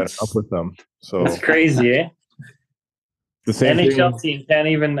that's up with them. So that's crazy, eh? The same NHL team can't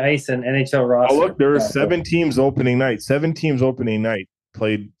even ice an NHL roster. Oh, look, there are 7 teams opening night. 7 teams opening night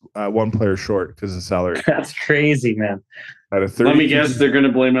played one player short because of salary. That's crazy, man. Out of 30 Let me guess, they're going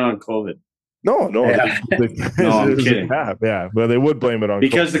to blame it on COVID. No, Yeah. No, I'm it's a kidding. cap. Yeah, but they would blame it on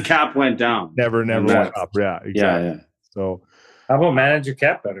Because COVID. the cap went down. never And went up. Yeah, exactly. Yeah. So How about manage your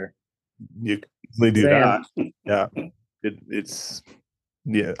cap better? you can easily do Saying. that. Yeah, it's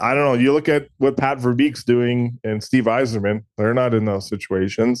yeah. I don't know. You look at what Pat Verbeek's doing and Steve Yzerman; they're not in those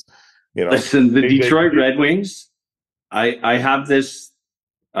situations. You know, Listen, the Detroit Red Wings. I have this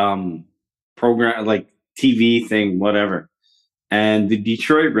program, like TV thing, whatever. And the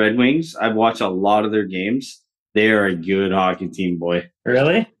Detroit Red Wings, I've watched a lot of their games. They are a good hockey team, boy.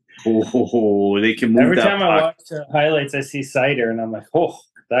 Really? Oh, they can move Every that time I puck. watch highlights, I see Cider, and I'm like, oh,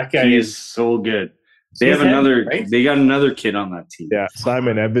 that guy He is. is so good. They He's have another. right? They got another kid on that team. Yeah,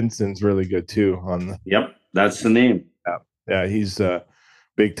 Simon Edvinson's really good too. On the Yep, that's the name. yeah, he's a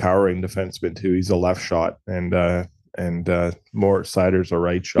big towering defenseman too. He's a left shot and more Sider's a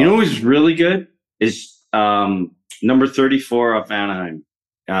right shot. You know who's really good is number 34 off Anaheim,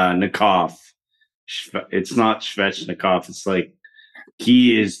 Nikov. It's not Svechnikov. It's like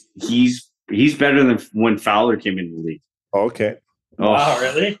he's better than when Fowler came into the league. Okay. Oh, Wow,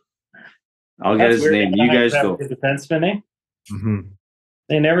 really? I'll get his name. You guys go. The defenseman, eh? Mm-hmm.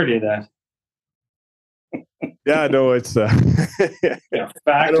 They never do that. Yeah, no, it's Yeah,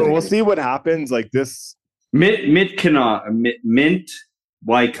 I don't know, we'll see what happens. Like this Mint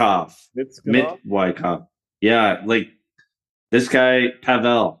Wyckoff. Mint Wyckoff. Yeah, like this guy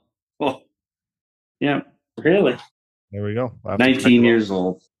Pavel. Oh, yeah. Really? There we go. 19 years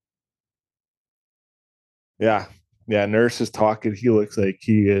old. Yeah. Yeah, Nurse is talking. He looks like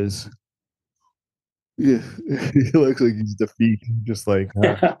he is. Yeah, he looks like he's defeated. Just like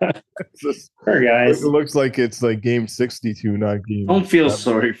Poor guys. it looks like it's like game 62, not game. Don't feel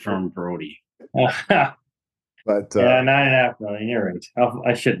sorry for him, Brody. But yeah, 9.5 million. You're right.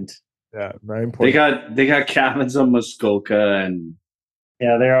 I shouldn't. Yeah, 9 They got cabins on Muskoka and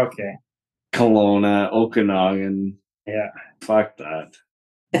Yeah, they're okay. Kelowna, Okanagan. Yeah. Fuck that.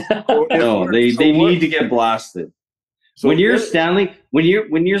 No, they need to get blasted. So when you're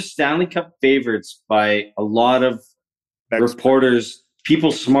Stanley Cup favorites by a lot of reporters,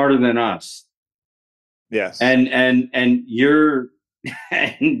 people smarter than us. Yes. And you're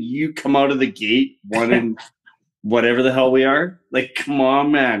and you come out of the gate wanting whatever the hell we are. Like, come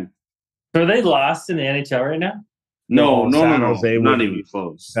on, man. So are they lost in the NHL right now? No. Jose Not even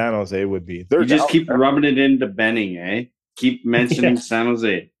close. San Jose would be. You just keep rubbing it into Benning, eh? Keep mentioning San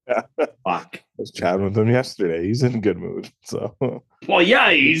Jose. Fuck. I was chatting with him yesterday. He's in a good mood. So well,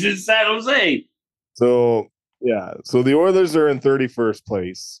 yeah, he's in San Jose. So yeah. So the Oilers are in 31st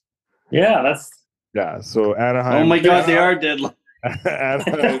place. Yeah, so Anaheim. Oh my god, they are dead.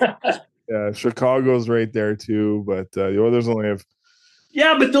 Anaheim, yeah, Chicago's right there too, but the Oilers only have.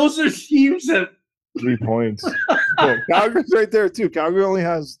 Yeah, but those are teams that 3 points. No, Calgary's right there too. Calgary only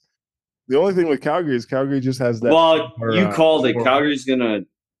has. The only thing with Calgary is Calgary just has that. Well, you called it. Calgary's gonna.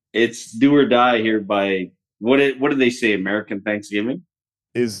 It's do or die here by what did they say? American Thanksgiving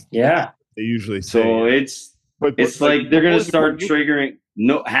yeah. They usually say. So it's like they're gonna start triggering.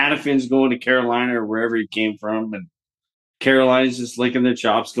 No, Hannafin's going to Carolina or wherever he came from, and Carolina's just licking their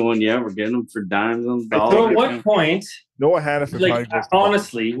chops, going, "Yeah, we're getting them for dimes on the dollar." So at what point? Noah Hannafin. Like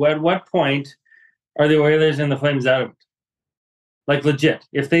honestly, at what point are the Oilers and the Flames out of it? Like legit,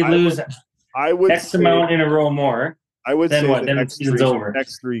 if they lose, I would X amount in a row more. I would then say what? Then the season's over.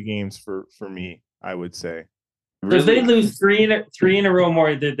 Next 3 games for me, I would say. So if they lose three in a row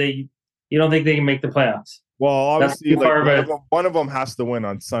more, you don't think they can make the playoffs? Well, obviously, one of them has to win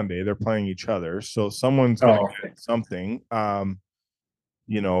on Sunday. They're playing each other, so someone's going to get something. And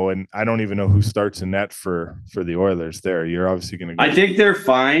I don't even know who starts in net for the Oilers. There, you're obviously going to. I think they're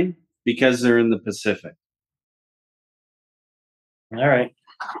fine because they're in the Pacific. All right.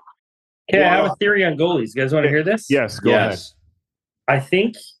 Okay, I have a theory on goalies. You guys want to hear this? Yes, go ahead. I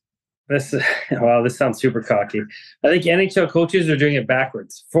think this sounds super cocky. I think NHL coaches are doing it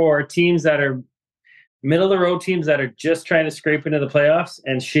backwards for teams that are middle of the road teams that are just trying to scrape into the playoffs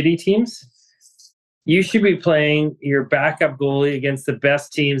and shitty teams. You should be playing your backup goalie against the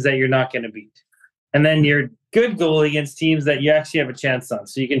best teams that you're not going to beat. And then your good goalie against teams that you actually have a chance on.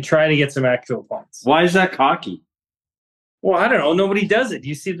 So you can try to get some actual points. Why is that cocky? Well, I don't know. Nobody does it.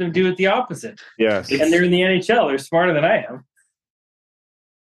 You see them do it the opposite. Yes. And they're in the NHL. They're smarter than I am.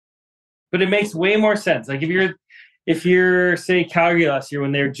 But it makes way more sense. Like if you're say Calgary last year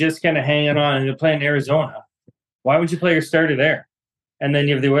when they're just kind of hanging on and they're playing Arizona, why would you play your starter there? And then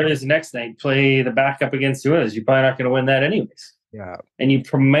you have the Oilers the next night, play the backup against the Oilers. You're probably not going to win that anyways. Yeah. And you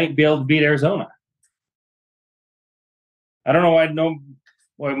might be able to beat Arizona. I don't know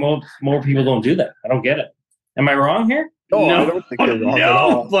why more people don't do that. I don't get it. Am I wrong here? No, I don't think you're wrong at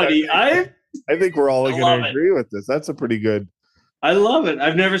all. buddy. I think we're all I going love to it. agree with this. That's a pretty good. I love it.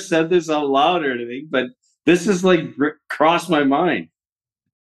 I've never said this out loud or anything, but this is like crossed my mind.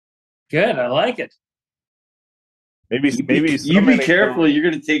 Good. I like it. Maybe You some be NHL careful. You're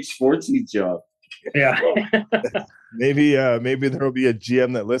going to take Sportsy's job. Yeah. maybe there will be a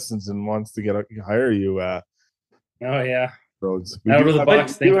GM that listens and wants to hire you, Oh yeah. Rhodes. Out of the we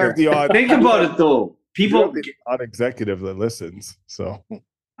box do have thinker. the odd Think about it though. we do have People, the odd executive that listens. So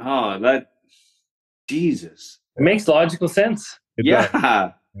that Jesus. It makes logical sense. it Yeah, does.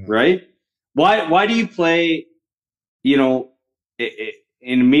 Yeah. right. Why do you play? You know,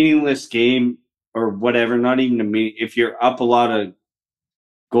 in a meaningless game or whatever. Not even a mean. If you're up a lot of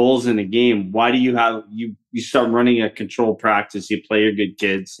goals in a game, why do you have you start running a control practice? You play your good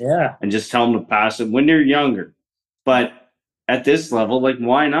kids, Yeah. and just tell them to pass it when they're younger. But at this level, like,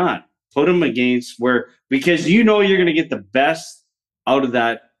 why not put them against because you know you're going to get the best out of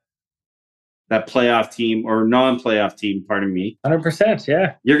that playoff team or non-playoff team, pardon me. 100%.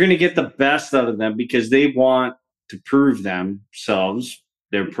 Yeah. You're going to get the best out of them because they want to prove themselves.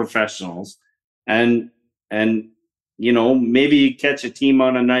 They're professionals. And maybe you catch a team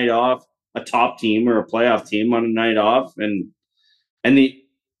on a night off, a top team or a playoff team on a night off. And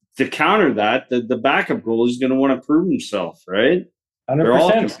to counter that, the backup goalie is going to want to prove himself, right? 100%. They're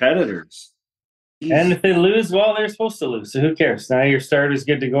all competitors. And if they lose, well, they're supposed to lose. So who cares? Now your starter's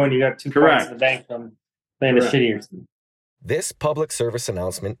good to go and you got 2 points in the bank from playing a shittier team. This public service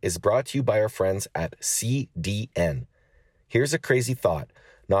announcement is brought to you by our friends at CDN. Here's a crazy thought.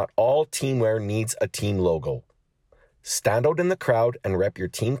 Not all teamwear needs a team logo. Stand out in the crowd and rep your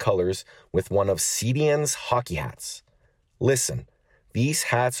team colors with one of CDN's hockey hats. Listen, these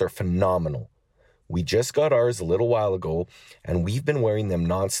hats are phenomenal. We just got ours a little while ago, and we've been wearing them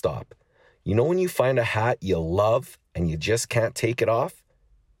nonstop. You know when you find a hat you love and you just can't take it off?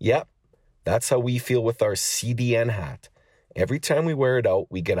 Yep, that's how we feel with our CDN hat. Every time we wear it out,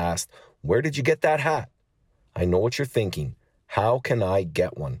 we get asked, "Where did you get that hat?" I know what you're thinking. How can I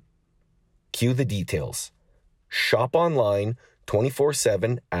get one? Cue the details. Shop online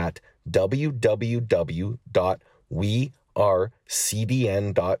 24/7 at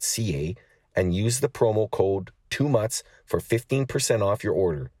www.wearecdn.ca and use the promo code 2MUTS for 15% off your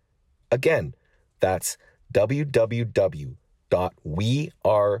order. Again, that's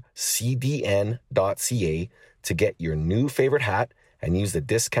www.wearecdn.ca to get your new favorite hat and use the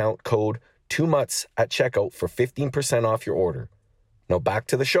discount code 2MUTS at checkout for 15% off your order. Now back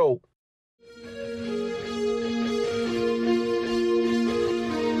to the show.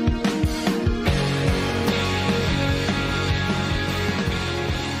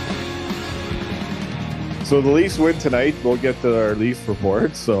 So the Leafs win tonight. We'll get to our Leaf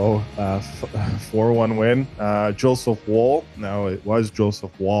report. So 4-1 win. Joseph Woll. Now it was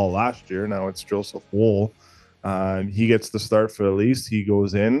Joseph Woll last year. Now it's Joseph Woll. He gets the start for the Leafs. He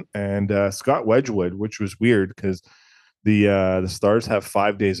goes in, and Scott Wedgwood, which was weird because the Stars have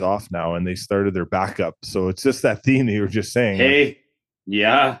 5 days off now, and they started their backup. So it's just that theme that you were just saying. Hey,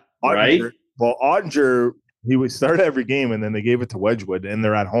 yeah, Ottinger, right. Well, Ottinger, he would start every game, and then they gave it to Wedgwood, and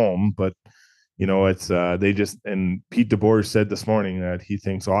they're at home, but. It's they just, and Pete DeBoer said this morning that he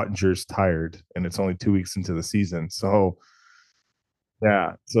thinks Ottinger's tired, and it's only 2 weeks into the season. So,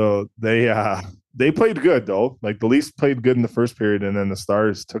 yeah, so they played good though. Like the Leafs played good in the first period, and then the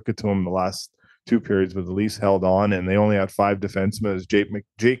Stars took it to them the last 2 periods, but the Leafs held on, and they only had 5 defensemen as Jake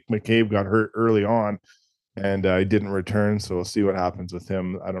McCabe got hurt early on, and he didn't return. So we'll see what happens with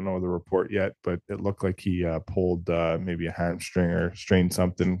him. I don't know the report yet, but it looked like he pulled maybe a hamstring or strained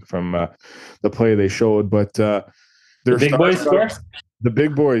something from the play they showed. But the big boys score? The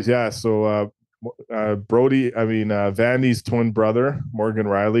big boys, yeah. So Vandy's twin brother, Morgan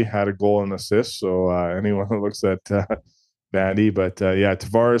Riley, had a goal and assist. So anyone who looks at Vandy, but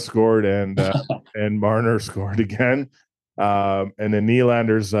Tavares scored and Marner scored again. And then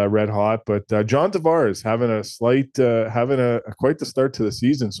Nylander's red hot, but John Tavares having quite the start to the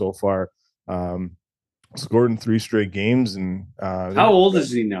season so far. Scored in 3 straight games, and how old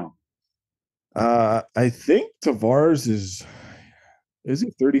is he now? I think Tavares is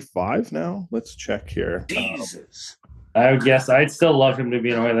he 35 now? Let's check here. Jesus, I would guess I'd still love him to be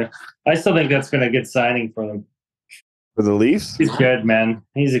an Oiler. I still think that's been a good signing for them. For the Leafs, he's good, man.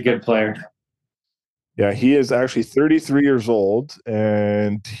 He's a good player. Yeah, he is actually 33 years old,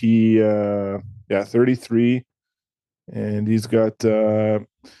 and he 33, and he's got is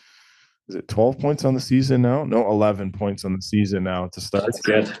it 12 points on the season now? No, 11 points on the season now to start. That's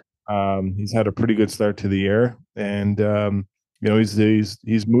good. He's had a pretty good start to the year, and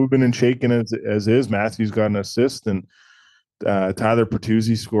he's moving and shaking as is. Matthew's got an assist, and Tyler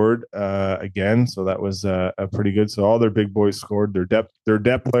Pertuzzi scored again, so that was a pretty good. So all their big boys scored. Their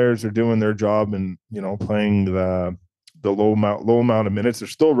depth players are doing their job and playing the low amount of minutes. They're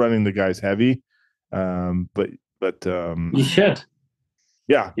still running the guys heavy, but You should.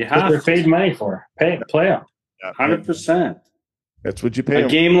 yeah, You That's what have they're paid money for. Play them. 100%. that's what you pay A them.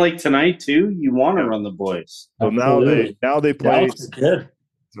 game like tonight too, you want to run the boys. So now they play. Dallas is good.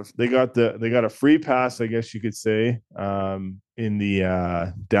 They got a free pass, I guess you could say, in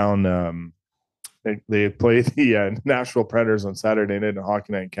the down. They play the Nashville Predators on Saturday night in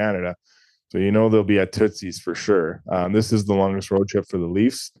Hockey Night in Canada, so they'll be at Tootsie's for sure. This is the longest road trip for the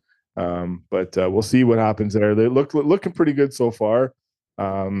Leafs, but we'll see what happens there. They looking pretty good so far.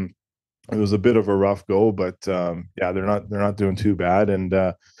 It was a bit of a rough go, but yeah, they're not doing too bad.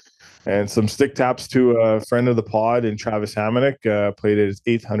 And some stick taps to a friend of the pod in Travis Hamonic. Played his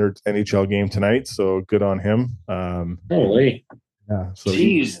 800th NHL game tonight, so good on him. Holy. Yeah, so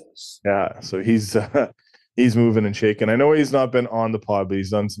Jesus. he's moving and shaking. I know he's not been on the pod, but he's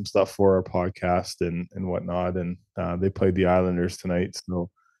done some stuff for our podcast and whatnot. And they played the Islanders tonight, so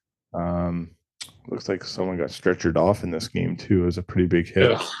looks like someone got stretchered off in this game too. It was a pretty big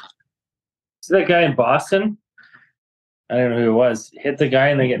hit. Ugh. See that guy in Boston? I don't know who it was. Hit the guy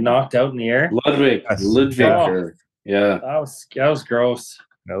and they get knocked out in the air. Ludwig. Oh. Yeah. That was gross.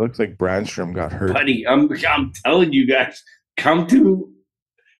 It looks like Brandstrom got hurt. Buddy, I'm telling you guys, come to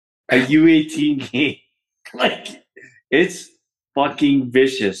a U18 game. Like, it's fucking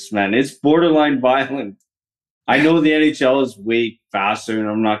vicious, man. It's borderline violent. I know the NHL is way faster, and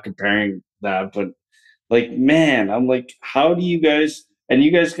I'm not comparing that, but like, man, I'm like, how do you guys? And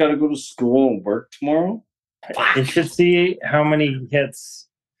you guys got to go to school and work tomorrow. You should see how many hits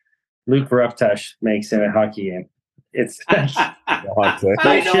Luke Ruptash makes in a hockey game. It's I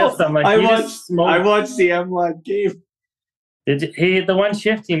know. I'm like, I watched the M-Lod game. He hit the one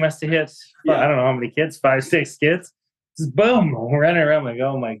shift. He must have hit. I don't know how many kids. 5, 6 kids. Just boom, running around. I'm like,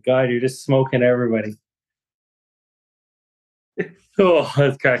 oh my god, you're just smoking everybody. Oh,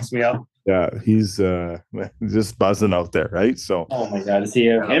 that cracks me up. Yeah, he's just buzzing out there, right? So, oh my god, is he?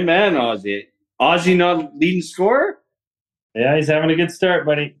 Hey man, Ozzy. Ozzy not leading scorer? Yeah, he's having a good start,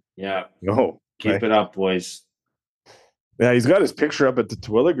 buddy. Yeah. Keep it up, boys. Yeah, he's got his picture up at the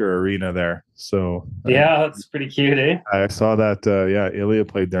Terwilliger Arena there. So yeah, that's pretty cute, eh? I saw that. Ilya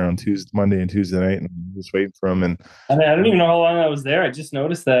played there on Monday and Tuesday night, and I was waiting for him. And I don't even know how long I was there. I just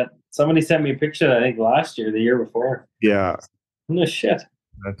noticed that somebody sent me a picture. I think last year, the year before. Yeah, no shit.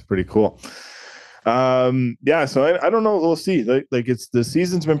 That's pretty cool. Yeah, so I don't know. We'll see. Like it's the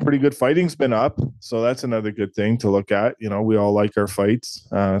season's been pretty good. Fighting's been up, so that's another good thing to look at. We all like our fights.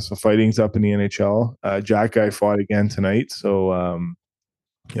 So fighting's up in the NHL. Jack guy fought again tonight, so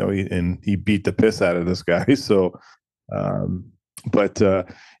he beat the piss out of this guy. So, things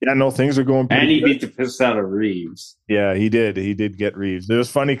are going pretty and he good. beat the piss out of Reeves. Yeah, he did. He did get Reeves. It was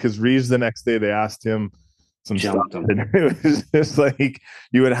funny because Reeves the next day they asked him some Jumped stuff. him. It was just like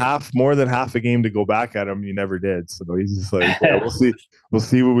you had more than half a game to go back at him. You never did. So he's just like, yeah, we'll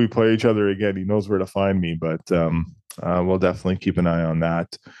see when we play each other again. He knows where to find me, but we'll definitely keep an eye on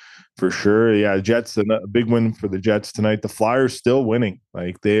that for sure. Yeah, Jets, a big win for the Jets tonight. The Flyers still winning.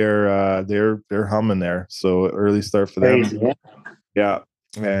 Like they're humming there. So early start for them. Crazy, yeah.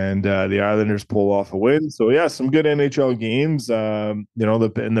 And the Islanders pull off a win. So yeah, some good NHL games.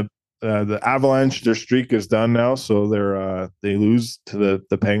 The Avalanche, their streak is done now, so they lose to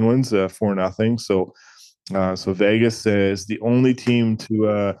the Penguins 4-0. So Vegas is the only team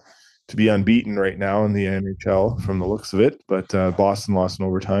to be unbeaten right now in the NHL from the looks of it. But Boston lost in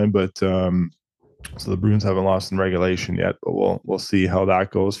overtime. But so the Bruins haven't lost in regulation yet. But we'll see how that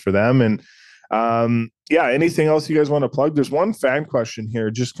goes for them. And anything else you guys want to plug? There's one fan question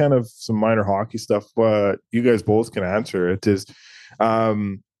here, just kind of some minor hockey stuff. But you guys both can answer. It is.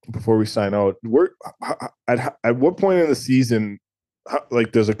 Before we sign out, at what point in the season,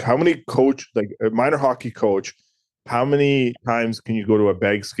 how many coach, like a minor hockey coach, how many times can you go to a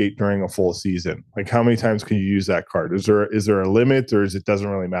bag skate during a full season? Like how many times can you use that card? Is there a limit, or it doesn't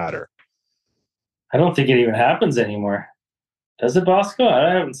really matter? I don't think it even happens anymore. Does it, Bosco? I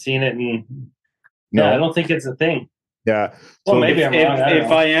haven't seen it. No, I don't think it's a thing. Yeah. Well, maybe I'm wrong.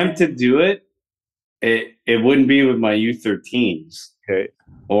 If I am to do it, it wouldn't be with my U13s. Okay.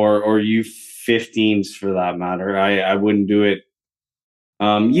 Or U15s for that matter. I wouldn't do it.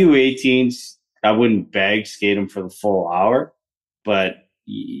 U18s, I wouldn't bag skate them for the full hour, but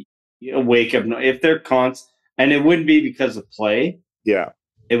you wake up if they're cons, and it wouldn't be because of play. Yeah,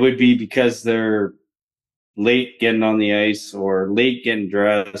 it would be because they're late getting on the ice or late getting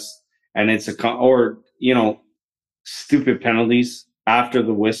dressed, and it's stupid penalties after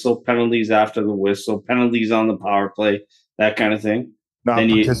the whistle, penalties after the whistle, penalties on the power play, that kind of thing. Not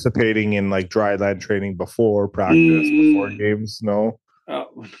Then participating in like dry land training before practice, before games. No.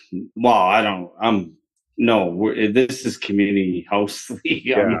 Well, I don't. No. This is community house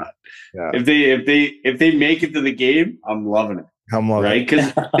league. I'm not. Yeah. If they make it to the game, I'm loving it. I'm loving right?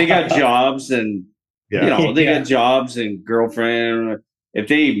 Because they got jobs and Yeah. you know they got jobs and girlfriend. If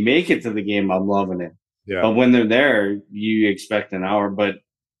they make it to the game, I'm loving it. Yeah. But when they're there, you expect an hour. But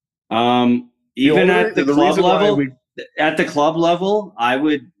even only- at the the club reason why level, we- at the club level,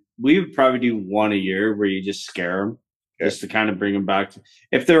 we would probably do one a year where you just scare them, just to kind of bring them back.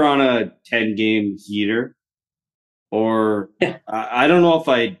 If they're on a 10-game heater, or I don't know if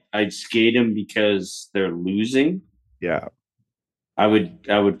I'd skate them because they're losing. Yeah. I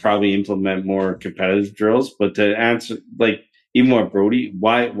would probably implement more competitive drills. But to answer, like, even what Brody,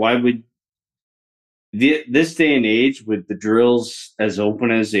 why would this day and age with the drills as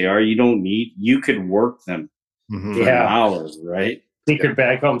open as they are, you could work them for hours, right? Secret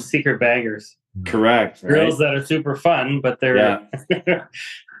baggers. Correct. Right? Drills that are super fun, but they're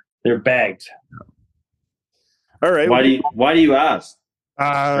they're bagged. All right. Why do you ask?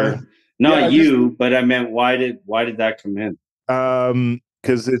 Not you, but I meant why did that come in?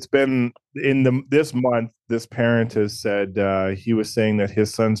 Because it's been in this month, this parent has said he was saying that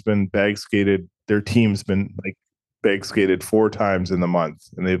his son's been bag skated. Their team's been like bag skated 4 times in the month,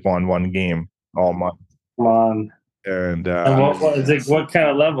 and they've won 1 game all month. Come on. And what is it? What kind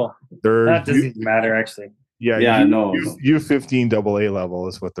of level? That doesn't even matter, actually. Yeah. U15 AA level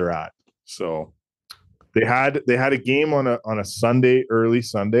is what they're at. So they had a game on a Sunday, early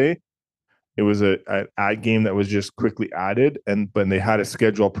Sunday. It was a game that was just quickly added, but they had a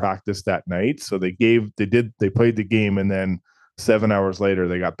scheduled practice that night. So they played the game, and then 7 hours later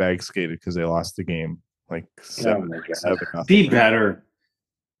they got bag skated because they lost the game. Like 7 nothing. Be better.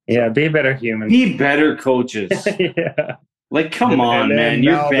 Yeah, be better human. Be better coaches. Yeah. Like, come on, man.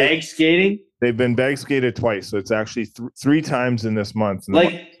 You're bag skating? They've been bag skated twice. So it's actually 3 times in this month. And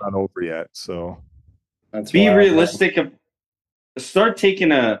it's not over yet. So be realistic. Start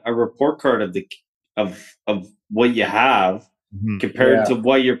taking a report card of what you have compared to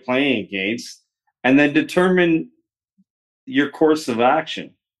what you're playing against, and then determine your course of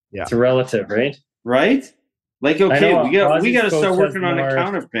action. Yeah. It's relative, right? Right? Like, okay, we got to start working on a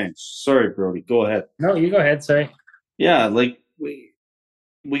counter pinch. Sorry, Brody. Go ahead. No, you go ahead. Sorry. Yeah, like we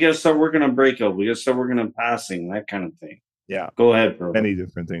got to start working on breakout. We got to start working on passing, that kind of thing. Yeah. Go ahead, bro. Many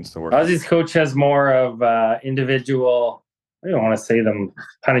different things to work on. Ozzy's coach has more of individual, I don't want to say them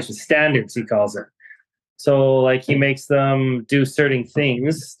punishment standards, he calls it. So, like, he makes them do certain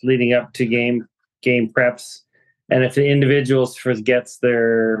things leading up to game preps. And if the individuals forgets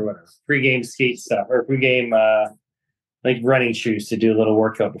their pre-game skate stuff or pre-game like running shoes to do a little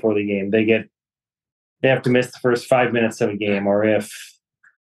workout before the game, they have to miss the first 5 minutes of a game. Or if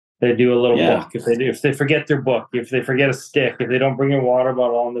they do a little book, if they forget their book, if they forget a stick, if they don't bring a water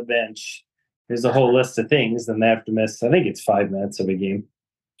bottle on the bench, there's a whole list of things. Then they have to miss, I think it's 5 minutes of a game.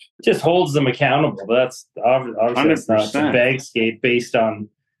 It just holds them accountable. But that's obviously it's not a bag skate based on.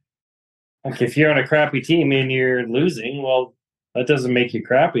 Like, if you're on a crappy team and you're losing, well, that doesn't make you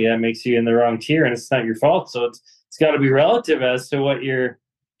crappy. That makes you in the wrong tier, and it's not your fault. So it's got to be relative as to what you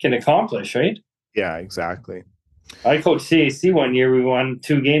can accomplish, right? Yeah, exactly. I coached CAC one year. We won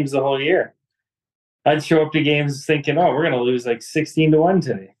 2 games the whole year. I'd show up to games thinking, "Oh, we're going to lose like 16-1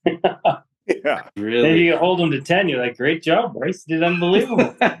 today." Yeah, really. Then you hold them to 10. You're like, "Great job, Bryce! You did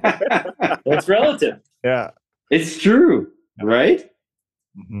unbelievable." It's relative. Yeah, it's true, right?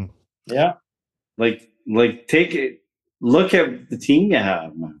 Mm-hmm. Yeah. Like take it. Look at the team you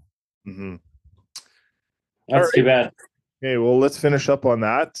have, man. Mm-hmm. That's too bad. Okay, well, let's finish up on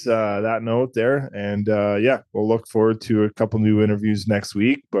that note there, and we'll look forward to a couple new interviews next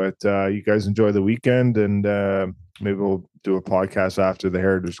week. But you guys enjoy the weekend, and maybe we'll do a podcast after the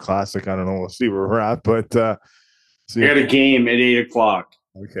Heritage Classic. I don't know. We'll see where we're at, but we got a game at 8:00.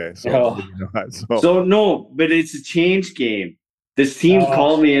 Okay, so so no, but it's a change game. This team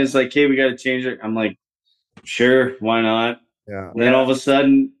called me and is like, "Hey, we got to change it." I'm like, "Sure, why not?" Yeah. And then all of a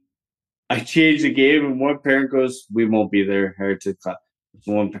sudden, I change the game, and one parent goes, "We won't be there." Heritage class.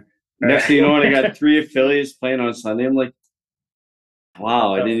 Next thing you know, I got 3 affiliates playing on Sunday. I'm like,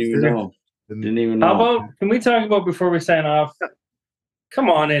 "Wow, I didn't even know." Didn't even know. How about? Can we talk about before we sign off? Come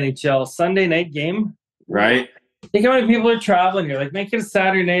on, NHL Sunday night game, right? Think how many people are traveling here. Like, make it a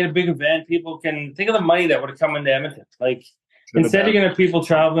Saturday night, a big event. People can think of the money that would have come into Edmonton. Like, instead you're going to have people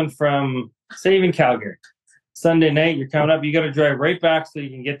traveling from, say, even Calgary. Sunday night, you're coming up, you got to drive right back so you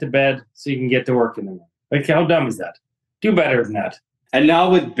can get to bed, so you can get to work in the morning. Like, how dumb is that? Do better than that. And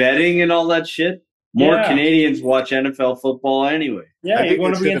now with betting and all that shit, more Yeah. Canadians watch NFL football anyway. Yeah, I you're think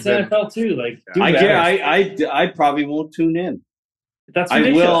going it up against should have been- NFL too. Like, do I better. I probably won't tune in That's I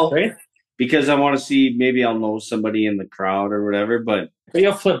ridiculous, will. right? because I want to see, maybe I'll know somebody in the crowd or whatever. But But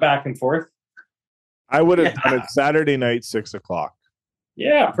you'll flip back and forth. I would have done it Saturday night, 6:00.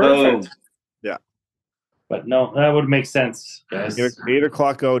 Yeah, perfect. boom. Yeah. But no, that would make sense, guys.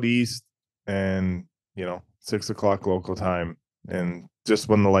 8:00 out east, and 6:00 local time, and just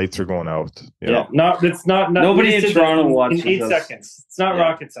when the lights are going out. Yeah, it's not. Nobody in did Toronto that watches in 8 us. seconds. It's not Yeah.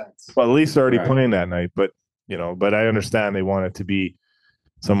 rocket science. Well, at least they're already Right. playing that night, but I understand they want it to be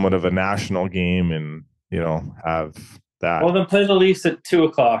somewhat of a national game, and have that. Well, then play the Leafs at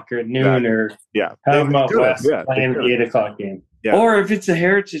 2:00 or at noon, or Yeah, have them out could've, west yeah, they playing the could've. 8:00 game. Yeah. Or if it's a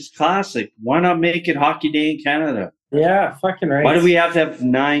Heritage Classic, why not make it Hockey Day in Canada? Yeah, fucking right. Why do we have to have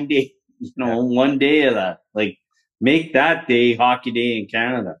 9 days? 1 day of that. Like, make that day Hockey Day in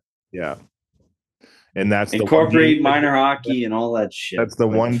Canada. Yeah, and that's Incorporate the minor hockey and all that shit. That's the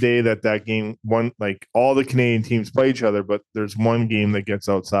one day that game like all the Canadian teams play each other, but there's one game that gets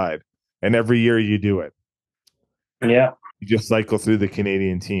outside, and every year you do it. Yeah. You just cycle through the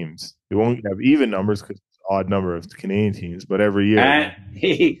Canadian teams. You won't have even numbers because it's an odd number of Canadian teams, but every year And,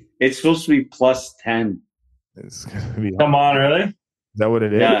 hey, it's supposed to be plus 10. it's going to be. Come on, really? Is that what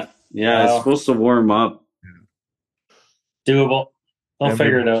it is? Yeah, it's Wow. supposed to warm up. Doable. They'll And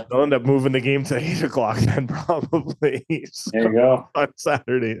figure it out. They'll end up moving the game to 8:00 then, probably. There you go.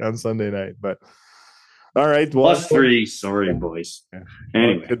 on Sunday night. But all right, well, Plus 3. Sorry, boys. Yeah.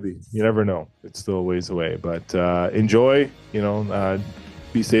 Anyway. It could be. You never know. It's still a ways away. But enjoy.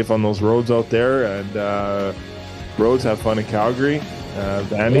 Be safe on those roads out there, and roads, have fun in Calgary.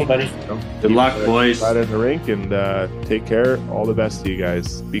 Vandy, Buddy. Good luck, boys. Right in the rink, and take care. All the best to you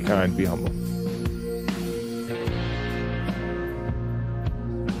guys. Be kind. Be humble.